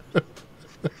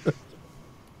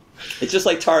 It's just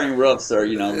like tarring roofs or,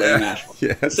 laying asphalt.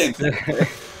 Yes. Same thing.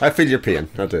 I feel your pain.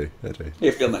 I do.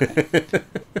 You feel my pain.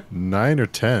 9 or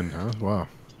 10, huh? Wow.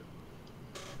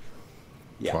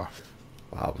 Yeah.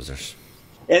 Wow, was there...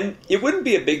 And it wouldn't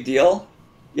be a big deal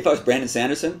if I was Brandon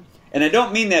Sanderson. And I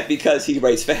don't mean that because he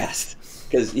writes fast.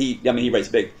 Because he writes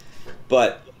big.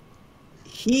 But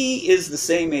he is the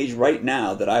same age right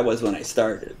now that I was when I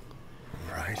started.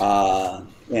 Right.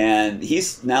 And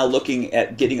he's now looking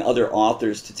at getting other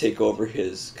authors to take over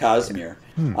his Cosmere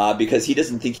because he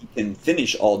doesn't think he can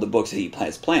finish all the books that he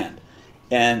has planned.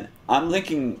 And I'm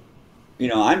thinking,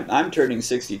 I'm turning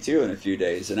 62 in a few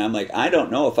days, and I'm like, I don't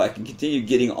know if I can continue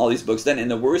getting all these books done. And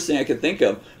the worst thing I could think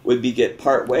of would be get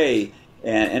part way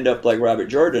and end up like Robert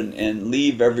Jordan and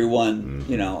leave everyone,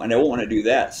 and I won't want to do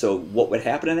that. So what would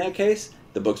happen in that case?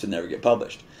 The books would never get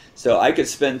published. So I could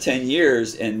spend 10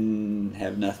 years and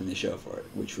have nothing to show for it,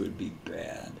 which would be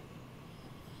bad.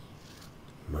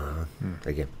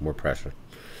 Again, more pressure.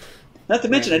 Not to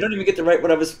mention, I don't even get to write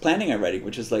what I was planning on writing,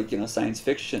 which is like, science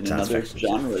fiction and other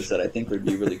genres that I think would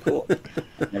be really cool.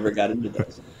 Never got into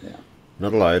those. Yeah.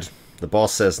 Not allowed. The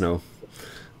boss says no.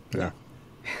 Yeah.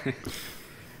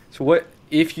 So what,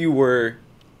 if you were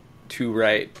to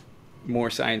write more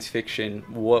science fiction,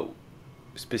 what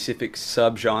specific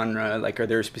subgenre, like are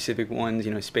there specific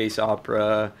ones, space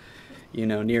opera,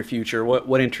 near future,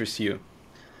 what interests you?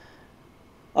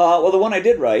 Well, the one I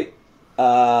did write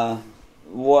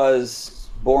was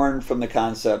born from the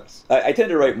concept. I tend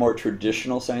to write more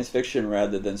traditional science fiction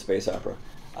rather than space opera.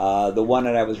 The one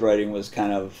that I was writing was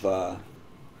kind of,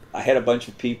 I had a bunch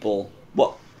of people,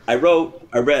 I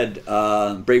read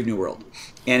Brave New World,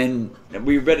 and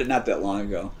we read it not that long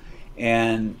ago.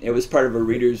 And it was part of a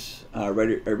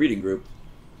reading group.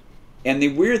 And the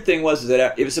weird thing was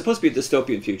that it was supposed to be a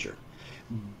dystopian future.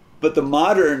 But the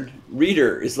modern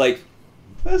reader is like,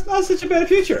 that's not such a bad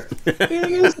future.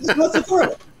 It's not so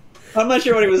horrible. I'm not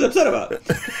sure what he was upset about. And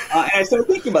I started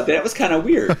thinking about that. It was kind of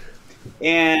weird.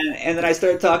 And then I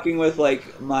started talking with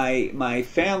like my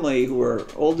family who were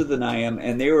older than I am,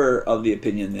 and they were of the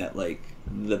opinion that like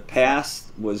the past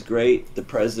was great, the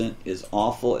present is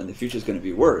awful, and the future is going to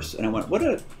be worse. And I went, what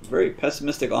a very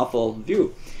pessimistic, awful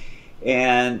view.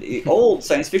 And old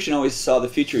science fiction always saw the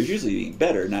future as usually being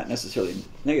better, not necessarily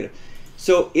negative.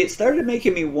 So it started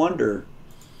making me wonder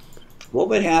what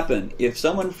would happen if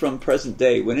someone from present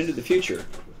day went into the future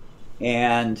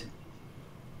and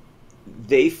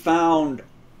they found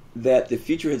that the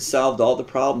future had solved all the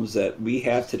problems that we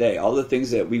have today, all the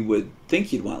things that we would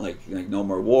think you'd want, like no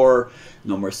more war,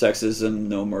 no more sexism,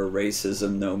 no more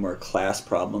racism, no more class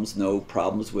problems, no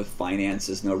problems with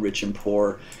finances, no rich and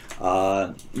poor,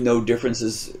 no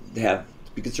differences to have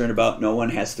to be concerned about, no one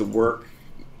has to work.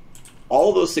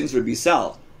 All those things would be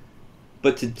solved.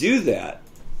 But to do that,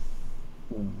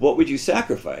 what would you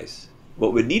sacrifice?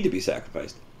 What would need to be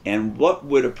sacrificed? And what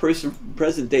would a person from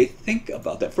present day think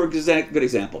about that? For a good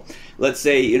example, let's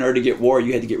say in order to get war,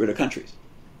 you had to get rid of countries.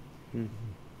 Mm-hmm.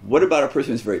 What about a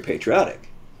person who's very patriotic?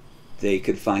 They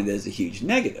could find that as a huge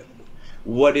negative.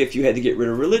 What if you had to get rid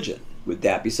of religion? Would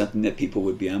that be something that people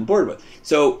would be on board with?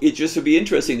 So it just would be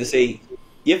interesting to say,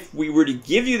 if we were to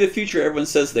give you the future everyone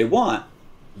says they want,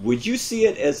 would you see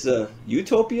it as a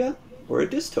utopia or a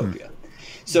dystopia? Mm-hmm.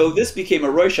 So this became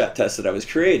a Rorschach test that I was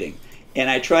creating. And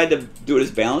I tried to do it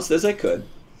as balanced as I could.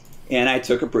 And I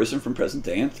took a person from present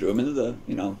day and threw him into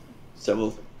the,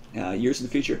 several years in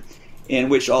the future in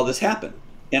which all this happened.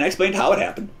 And I explained how it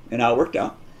happened and how it worked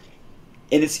out.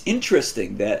 And it's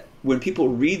interesting that when people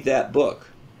read that book,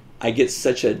 I get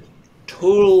such a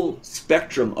total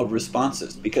spectrum of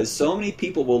responses because so many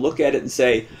people will look at it and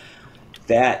say,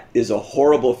 that is a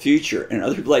horrible future. And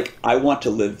other people like, I want to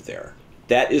live there.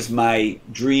 That is my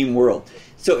dream world.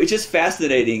 So it's just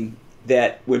fascinating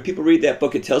that when people read that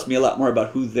book, it tells me a lot more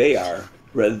about who they are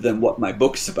rather than what my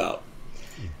book's about.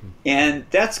 Mm-hmm. And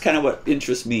that's kind of what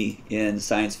interests me in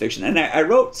science fiction. And I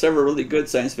wrote several really good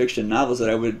science fiction novels that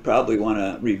I would probably want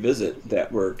to revisit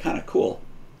that were kind of cool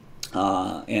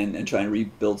and try and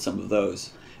rebuild some of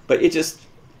those. But there's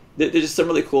just some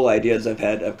really cool ideas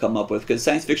I've come up with because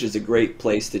science fiction is a great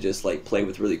place to just like play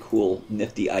with really cool,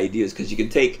 nifty ideas because you can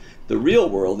take the real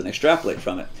world and extrapolate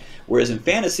from it. Whereas in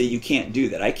fantasy, you can't do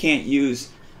that. I can't use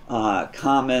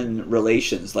common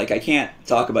relations. Like I can't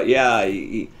talk about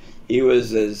he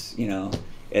was as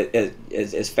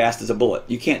as fast as a bullet.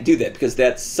 You can't do that because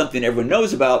that's something everyone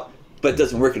knows about, but it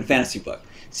doesn't work in a fantasy book.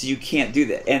 So you can't do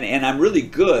that. And I'm really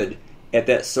good at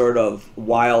that sort of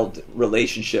wild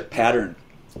relationship pattern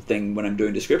thing when I'm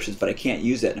doing descriptions, but I can't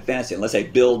use that in a fantasy unless I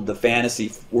build the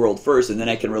fantasy world first, and then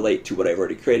I can relate to what I've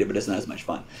already created. But it's not as much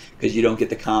fun because you don't get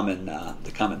the common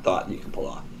thought you can pull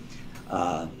off.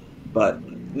 But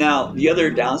now the other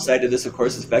downside to this, of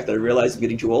course, is the fact that I realize I'm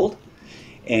getting too old,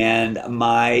 and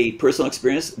my personal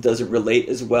experience doesn't relate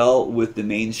as well with the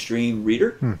mainstream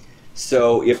reader.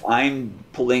 So if I'm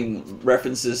pulling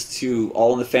references to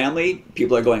All in the Family,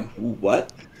 people are going,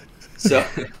 "What?" So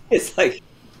it's like,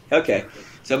 okay,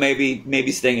 so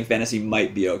maybe staying in fantasy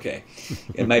might be okay.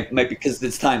 It might be because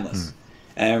it's timeless.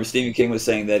 And I remember Stephen King was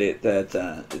saying that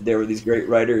there were these great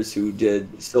writers who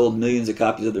sold millions of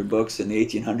copies of their books in the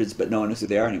 1800s, but no one knows who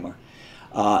they are anymore.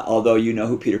 Although you know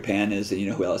who Peter Pan is and you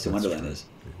know who Alice in Wonderland is,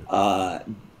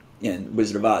 and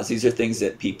Wizard of Oz. These are things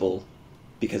that people,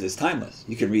 because it's timeless.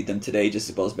 You can read them today just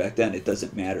as well as back then. It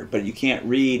doesn't matter. But you can't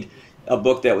read a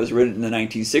book that was written in the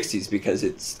 1960s because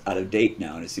it's out of date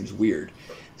now and it seems weird.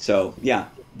 So, yeah,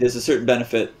 there's a certain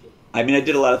benefit. I mean, I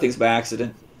did a lot of things by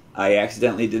accident. I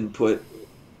accidentally didn't put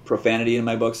profanity in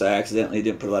my books. I accidentally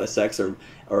didn't put a lot of sex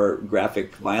or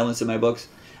graphic violence in my books.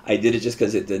 I did it just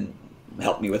because it didn't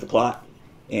help me with the plot.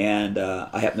 And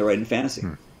I happened to write in fantasy.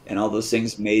 And all those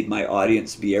things made my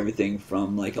audience be everything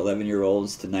from like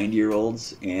 11-year-olds to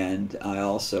 90-year-olds. And I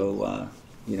also,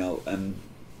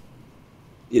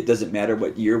 it doesn't matter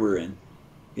what year we're in.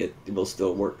 It will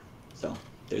still work. So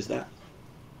there's that.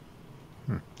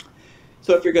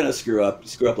 So if you're going to screw up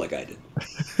like I did.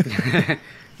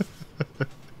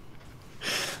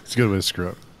 It's a good way to screw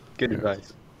up. Good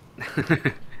advice.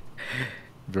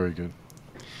 Very good.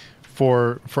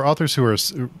 For authors who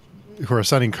are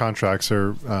signing contracts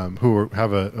or who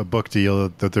have a book deal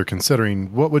that they're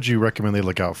considering, what would you recommend they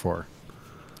look out for?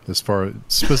 As far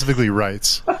specifically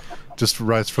rights, just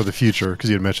rights for the future,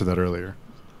 because you had mentioned that earlier.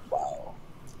 Wow.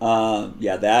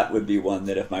 Yeah, that would be one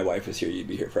that if my wife was here, you'd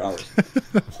be here for hours.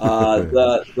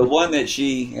 The one that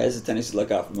she has a tendency to look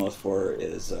out for most for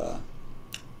is,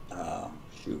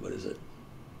 what is it?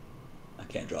 I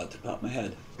can't draw it to the top of my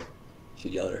head.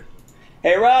 She'd yell at her.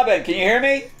 Hey, Robin, can you hear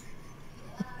me?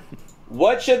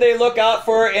 What should they look out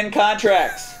for in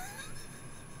contracts?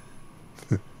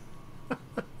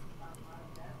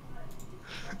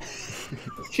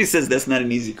 She says that's not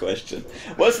an easy question.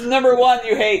 What's the number one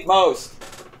you hate most?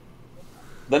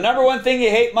 The number one thing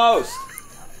you hate most?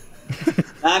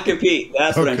 Non-compete.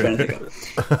 That's what I'm trying to think of.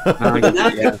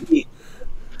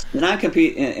 The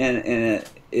non-compete,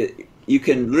 you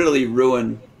can literally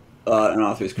ruin an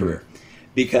author's career.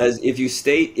 Because if you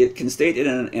can state it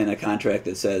in a contract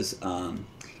that says,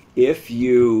 if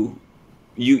you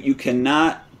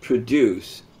cannot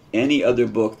produce any other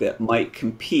book that might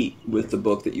compete with the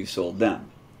book that you sold them,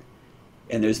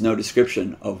 and there's no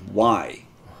description of why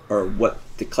or what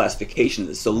the classification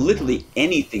is. So literally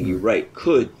anything you write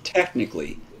could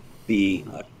technically be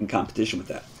in competition with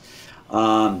that.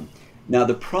 Now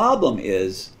the problem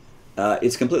is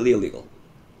it's completely illegal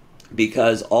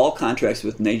because all contracts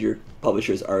with major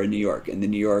publishers are in New York, and the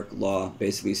New York law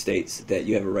basically states that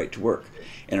you have a right to work.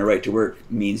 And a right to work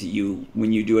means that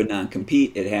when you do a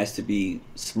non-compete, it has to be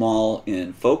small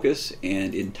in focus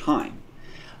and in time.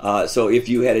 So if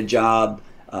you had a job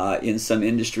in some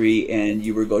industry and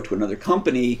you were to go to another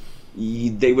company,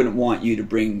 they wouldn't want you to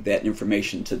bring that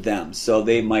information to them. So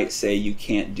they might say you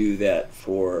can't do that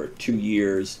for 2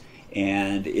 years,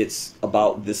 and it's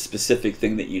about this specific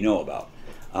thing that you know about.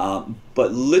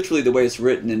 But literally the way it's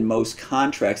written in most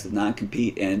contracts of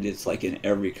non-compete, and it's like in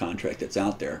every contract that's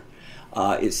out there,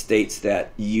 it states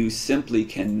that you simply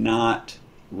cannot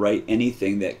write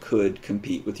anything that could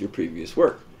compete with your previous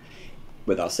work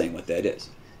without saying what that is.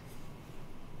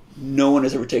 No one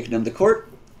has ever taken them to court.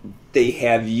 They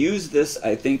have used this,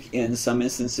 I think, in some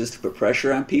instances to put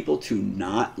pressure on people to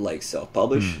not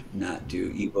self-publish, not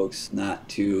do ebooks, not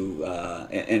to.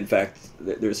 In fact,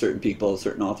 there are certain people,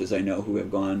 certain authors I know who have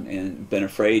gone and been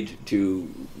afraid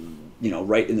to,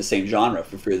 write in the same genre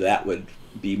for fear that would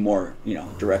be more,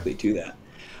 directly to that,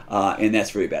 and that's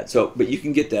very bad. So, but you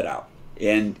can get that out,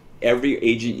 and every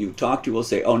agent you talk to will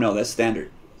say, "Oh no, that's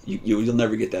standard. You'll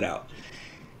never get that out."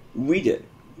 We did.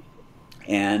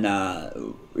 And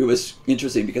it was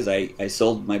interesting because I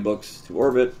sold my books to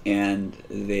Orbit, and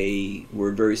they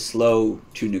were very slow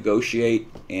to negotiate,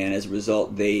 and as a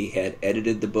result they had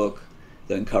edited the book,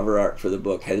 done cover art for the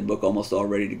book, had the book almost all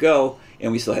ready to go,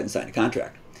 and we still hadn't signed a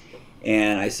contract.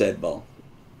 And I said, well,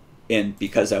 And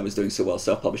because I was doing so well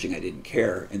self-publishing, I didn't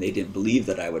care, and they didn't believe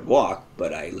that I would walk,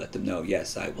 but I let them know,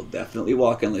 yes, I will definitely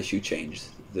walk unless you change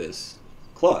this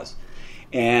clause.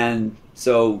 And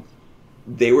so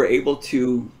they were able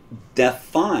to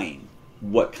define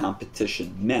what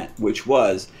competition meant, which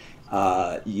was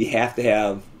you have to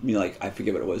have, like, I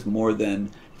forget what it was, more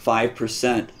than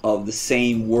 5% of the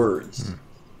same words.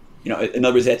 In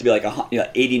other words, it had to be like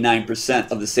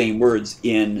 89% of the same words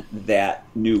in that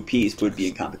new piece would be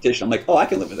in competition. I'm like, oh, I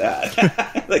can live with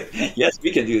that. Like, yes,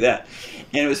 we can do that.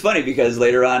 And it was funny because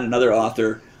later on, another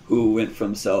author who went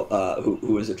from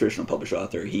who was a traditional published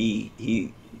author,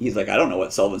 he's like, I don't know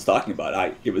what Sullivan's talking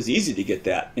about. It was easy to get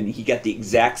that, and he got the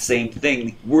exact same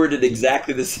thing worded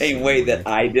exactly the same way that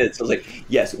I did. So I was like,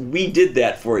 yes, we did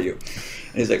that for you.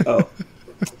 And he's like, oh.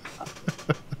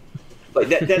 But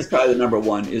that's probably the number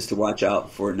one, is to watch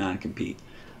out for non-compete.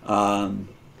 And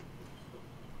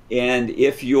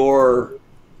if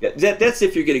that's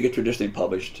if you're getting a traditionally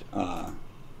published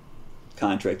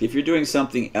contract. If you're doing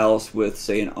something else with,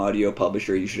 say, an audio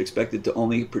publisher, you should expect it to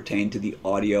only pertain to the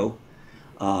audio,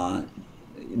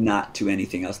 not to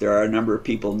anything else. There are a number of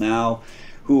people now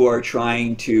who are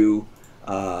trying to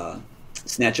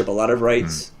snatch up a lot of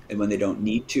rights, and when they don't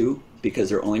need to, because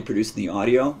they're only producing the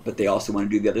audio, but they also want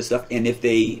to do the other stuff. And if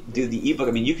they do the ebook,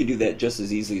 I mean, you can do that just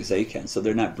as easily as they can, so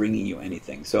they're not bringing you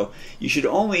anything. So you should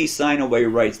only sign away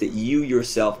rights that you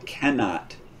yourself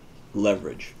cannot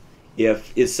leverage.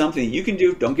 If it's something that you can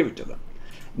do, don't give it to them.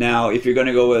 Now, if you're going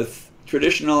to go with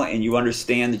traditional and you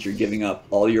understand that you're giving up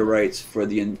all your rights for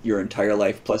your entire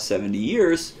life plus 70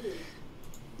 years,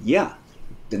 yeah,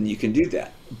 then you can do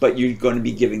that. But you're going to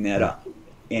be giving that up.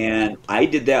 And I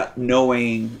did that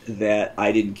knowing that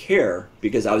I didn't care,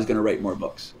 because I was going to write more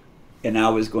books. And I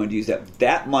was going to use that.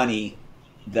 That money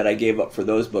that I gave up for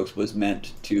those books was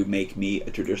meant to make me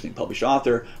a traditionally published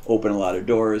author, open a lot of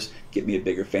doors, get me a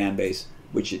bigger fan base,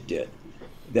 which it did.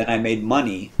 Then I made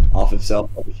money off of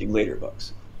self-publishing later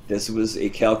books. This was a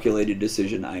calculated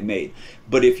decision I made.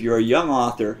 But if you're a young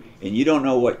author and you don't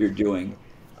know what you're doing,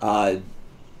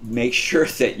 make sure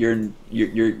that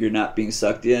you're not being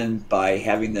sucked in by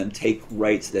having them take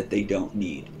rights that they don't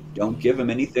need. Don't give them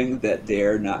anything that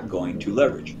they're not going to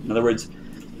leverage. In other words,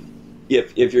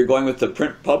 if you're going with the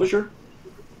print publisher,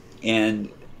 and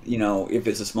if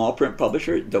it's a small print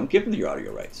publisher, don't give them your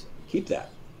audio rights. Keep that.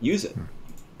 Use it.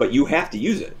 But you have to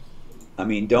use it. I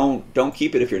mean, don't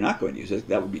keep it if you're not going to use it.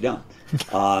 That would be dumb.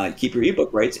 Keep your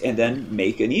ebook rights and then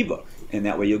make an ebook, and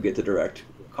that way you'll get the direct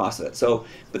cost of it. So,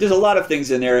 but there's a lot of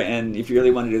things in there, and if you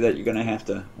really want to do that, you're going to have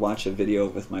to watch a video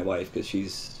with my wife, because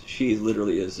she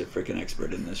literally is a freaking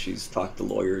expert in this. She's talked to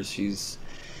lawyers. She's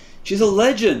a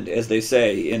legend, as they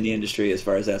say in the industry, as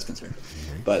far as that's concerned.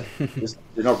 But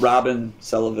Robin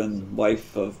Sullivan,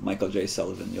 wife of Michael J.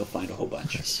 Sullivan, you'll find a whole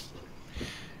bunch. Yes.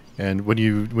 And when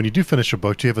you do finish a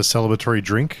book, do you have a celebratory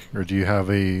drink, or do you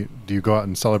go out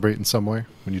and celebrate in some way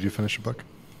when you do finish a book?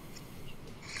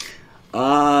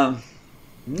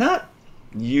 Not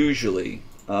usually.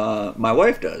 My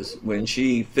wife does. When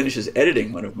she finishes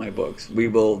editing one of my books, we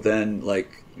will then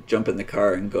jump in the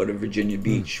car and go to Virginia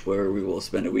Beach, where we will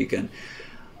spend a weekend.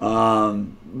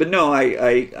 But no,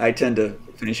 I tend to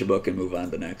finish a book and move on to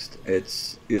the next. When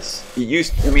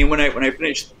I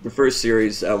finished the first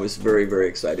series, I was very, very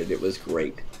excited. It was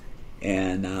great,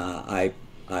 and I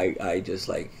just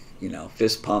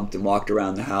fist pumped and walked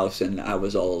around the house, and I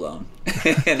was all alone,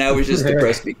 and I was just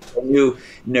depressed because I knew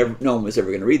no one was ever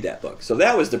going to read that book. So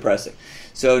that was depressing.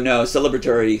 So no,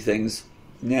 celebratory things.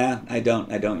 Nah, I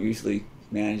don't usually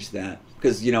manage that,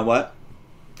 because you know what?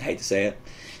 I hate to say it,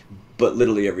 but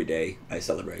literally every day I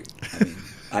celebrate. I mean,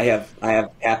 I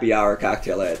have happy hour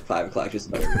cocktail at 5 o'clock just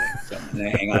about every day. So, and I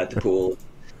hang out at the pool,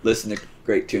 listen to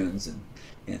great tunes,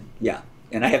 and yeah.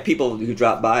 And I have people who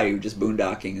drop by who just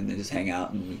boondocking, and they just hang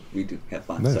out, and we do have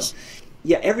fun. Nice. So,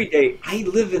 yeah, every day I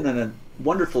live in a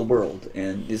wonderful world,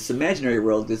 and this imaginary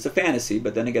world, it's a fantasy,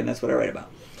 but then again, that's what I write about.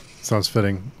 Sounds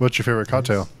fitting. What's your favorite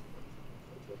cocktail?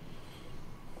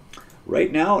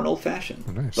 Right now, an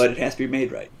old-fashioned, nice. But it has to be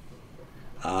made right.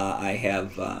 I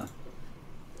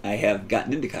have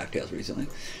gotten into cocktails recently.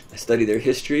 I study their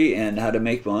history and how to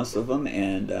make most of them,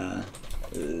 and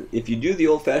if you do the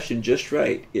old-fashioned just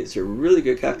right, it's a really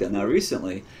good cocktail. Now,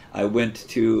 recently, I went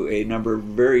to a number of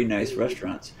very nice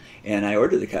restaurants, and I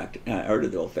ordered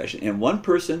the old-fashioned. And one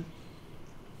person,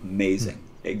 amazing,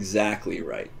 exactly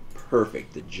right,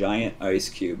 perfect. The giant ice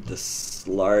cube,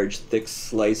 the large, thick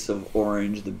slice of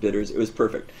orange, the bitters, it was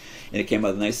perfect. And it came out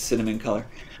with a nice cinnamon color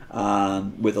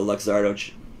with a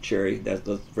Luxardo cherry. That's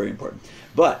very important.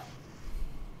 But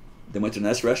then went to a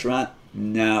nice restaurant,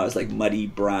 No, it's like muddy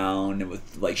brown and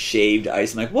with like shaved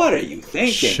ice. I'm like, what are you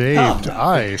thinking? Shaved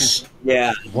ice?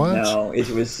 Yeah. What? No, it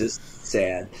was just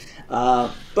sad.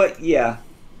 But yeah,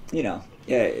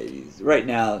 right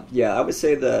now, I would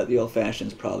say the old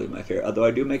fashioned is probably my favorite. Although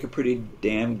I do make a pretty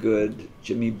damn good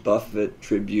Jimmy Buffett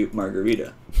tribute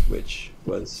margarita, which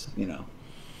was,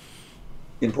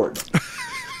 important.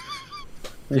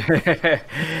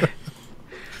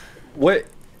 What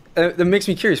that makes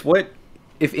me curious. What,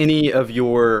 if any, of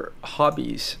your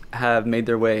hobbies have made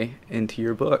their way into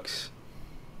your books?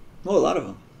 Well, a lot of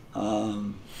them.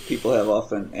 People have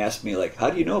often asked me, like, how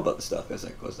do you know about the stuff? I was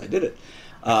like, because I did it.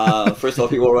 First of all,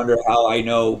 people wonder how I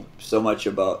know so much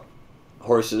about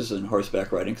horses and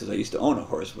horseback riding, because I used to own a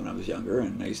horse when I was younger,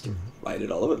 and I used to ride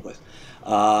it all over the place.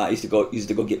 I used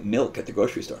to go get milk at the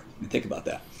grocery store. I mean, think about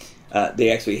that.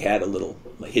 They actually had a little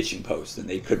hitching post, and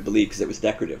they couldn't believe because it was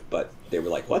decorative, but they were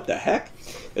like, what the heck?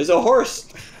 There's a horse.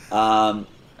 I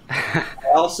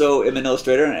also am an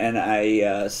illustrator, and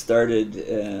I started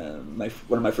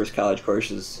one of my first college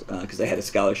courses, because I had a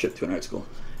scholarship to an art school,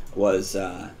 was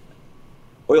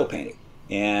oil painting.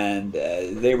 And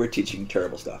they were teaching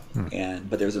terrible stuff.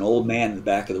 But there was an old man in the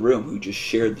back of the room who just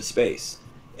shared the space.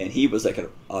 And he was like an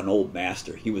old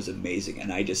master. He was amazing.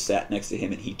 And I just sat next to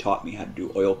him, and he taught me how to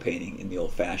do oil painting in the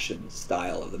old-fashioned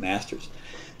style of the masters.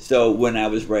 So when I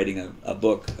was writing a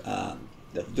book,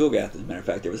 the Dualgath, as a matter of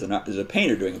fact, there's a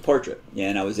painter doing a portrait.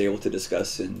 And I was able to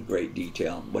discuss in great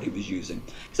detail what he was using.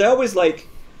 Because I always like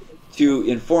to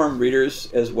inform readers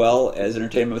as well as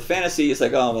entertainment. With fantasy, it's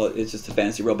like, oh, well, it's just a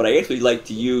fantasy world. But I actually like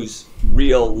to use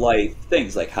real-life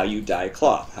things, like how you dye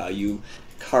cloth, how you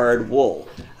card wool,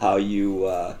 how you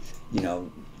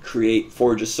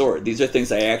forge a sword. These are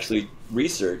things I actually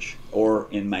research, or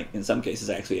in some cases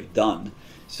I actually have done,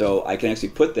 so I can actually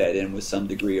put that in with some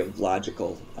degree of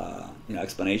logical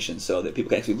explanation, so that people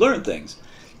can actually learn things.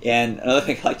 And another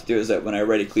thing I like to do is that when I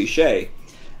write a cliche,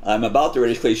 I'm about to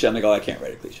write a cliche, I'm like, oh, I can't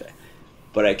write a cliche,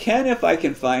 but I can if I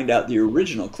can find out the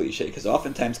original cliche, because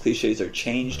oftentimes cliches are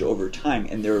changed over time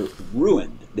and they're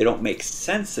ruined. They don't make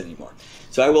sense anymore.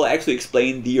 So I will actually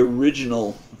explain the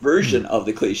original version of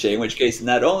the cliche, in which case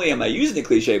not only am I using the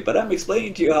cliche, but I'm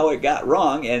explaining to you how it got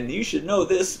wrong, and you should know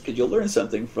this because you'll learn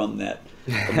something from that.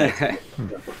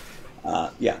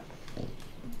 Yeah.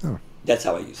 Oh. That's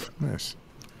how I use it. Nice.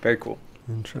 Very cool.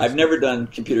 I've never done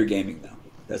computer gaming, though.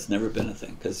 That's never been a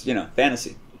thing, because,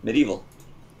 fantasy, medieval,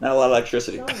 not a lot of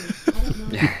electricity.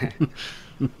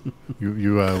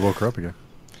 You woke her up again.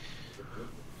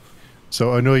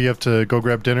 So I know you have to go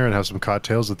grab dinner and have some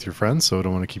cocktails with your friends, so I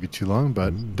don't want to keep you too long,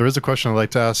 but there is a question I'd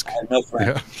like to ask. I have no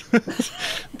friends.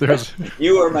 Yeah.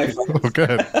 You are my friend. Oh,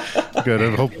 good. Good.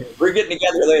 I hope. We're getting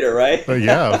together later, right?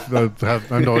 Yeah.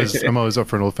 I'm always up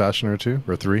for an old fashioned or two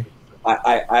or three.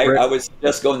 I was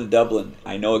just going to Dublin.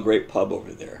 I know a great pub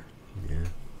over there. Yeah.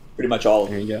 Pretty much all of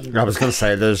There them. you go. I was going to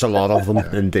say there's a lot of them,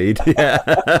 indeed.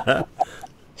 Yeah.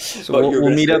 So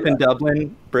we'll meet up in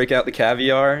Dublin, break out the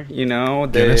caviar,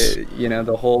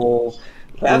 the whole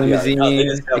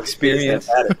limousine experience.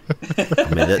 I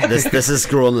mean, this is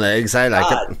growing legs. I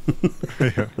like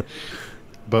it. Yeah.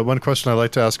 But one question I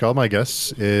like to ask all my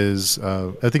guests is,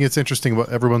 I think it's interesting what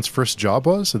everyone's first job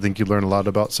was. I think you learn a lot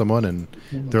about someone and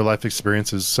their life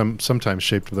experiences, sometimes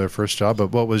shaped by their first job.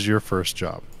 But what was your first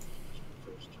job?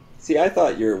 See, I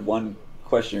thought your one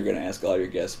question you're going to ask all your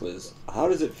guests was, how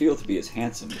does it feel to be as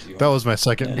handsome as you are? That was my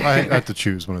second. I had to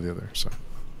choose one or the other. So,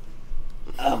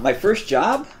 my first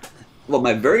job? Well,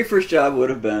 my very first job would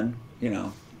have been,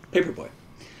 paperboy.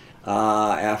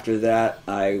 After that,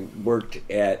 I worked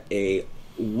at a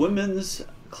women's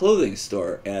clothing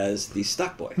store as the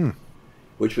stock boy,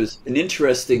 which was an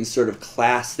interesting sort of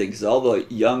class thing, because all the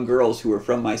young girls who were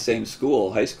from my same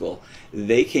school, high school,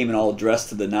 they came in all dressed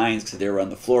to the nines because they were on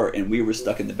the floor, and we were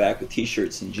stuck in the back with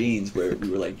t-shirts and jeans, where we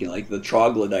were like the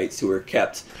troglodytes who were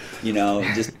kept,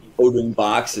 just ordering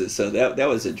boxes. So that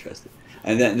was interesting.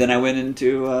 And then I went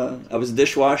into I was a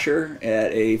dishwasher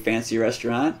at a fancy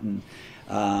restaurant, and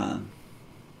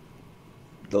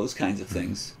those kinds of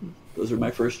things. Those were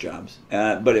my first jobs.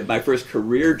 But my first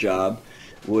career job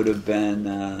would have been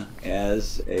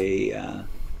as a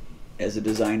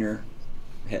designer,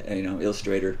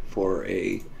 illustrator for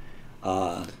a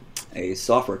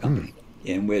software company,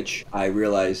 in which I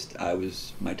realized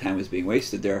my time was being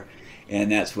wasted there,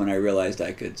 and that's when I realized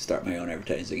I could start my own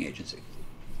advertising agency.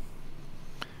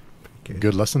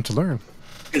 Good lesson to learn.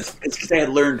 It's because I had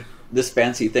learned this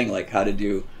fancy thing, like how to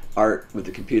do art with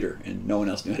the computer, and no one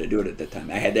else knew how to do it at that time.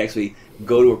 I had to actually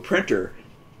go to a printer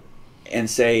and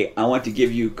say, I want to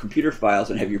give you computer files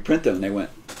and have you print them. And they went,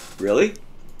 really?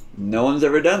 no one's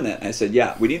ever done that. I said,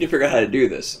 yeah, we need to figure out how to do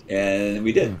this. And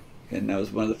we did. And I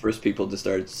was one of the first people to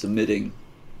start submitting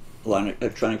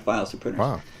electronic files to printers.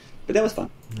 Wow. But that was fun.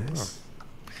 Nice.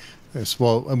 Yes.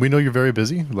 Well, we know you're very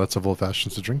busy. Lots of old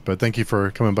fashions to drink, but thank you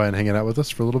for coming by and hanging out with us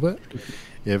for a little bit.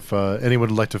 If anyone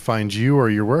would like to find you or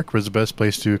your work, where's the best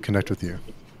place to connect with you?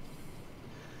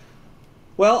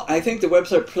 Well, I think the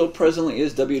website presently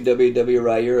is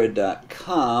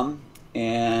www.ryura.com,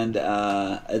 and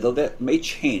although that may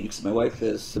change because my wife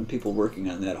has some people working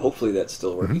on that. Hopefully that's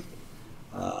still working.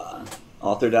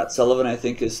 Author.Sullivan, I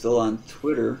think, is still on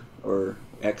Twitter, or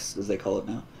X as they call it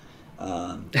now.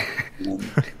 And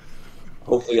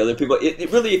hopefully other people.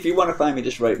 It really, if you want to find me,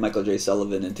 just write Michael J.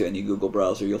 Sullivan into any Google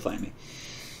browser, you'll find me.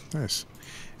 Nice.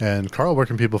 And Carl, where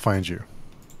can people find you?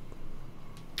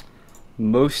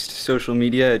 Most social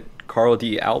media at Carl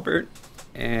D. Albert,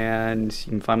 and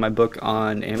you can find my book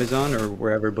on Amazon or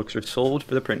wherever books are sold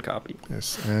for the print copy.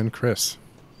 Yes. And Chris?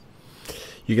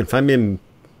 You can find me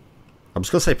I was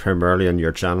going to say primarily on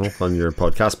your channel, on your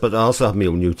podcast, but I also have my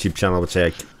own YouTube channel, which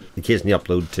I occasionally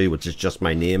upload to, which is just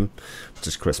my name, which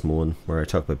is Chris Mohan, where I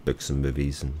talk about books and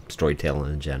movies and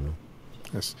storytelling in general.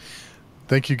 Yes.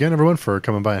 Thank you again, everyone, for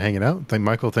coming by and hanging out.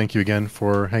 Michael, thank you again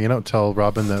for hanging out. Tell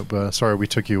Robin that sorry we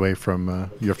took you away from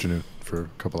your afternoon for a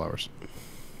couple hours.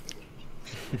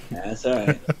 That's all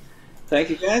right. Thank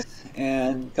you, guys,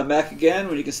 and come back again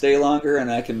when you can stay longer and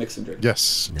I can mix some drinks.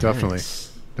 Yes, Nice. definitely.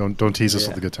 Don't tease us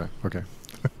with a good time. Okay.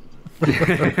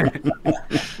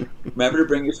 Remember to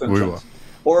bring your swim We trunks.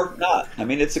 will. Or not. I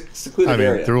mean, it's a secluded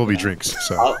area. There will be drinks,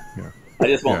 so I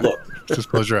just won't look. Just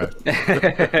close your eyes.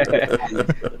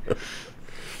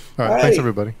 All right, All right. thanks,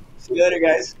 everybody. See you later,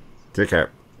 guys. Take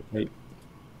care.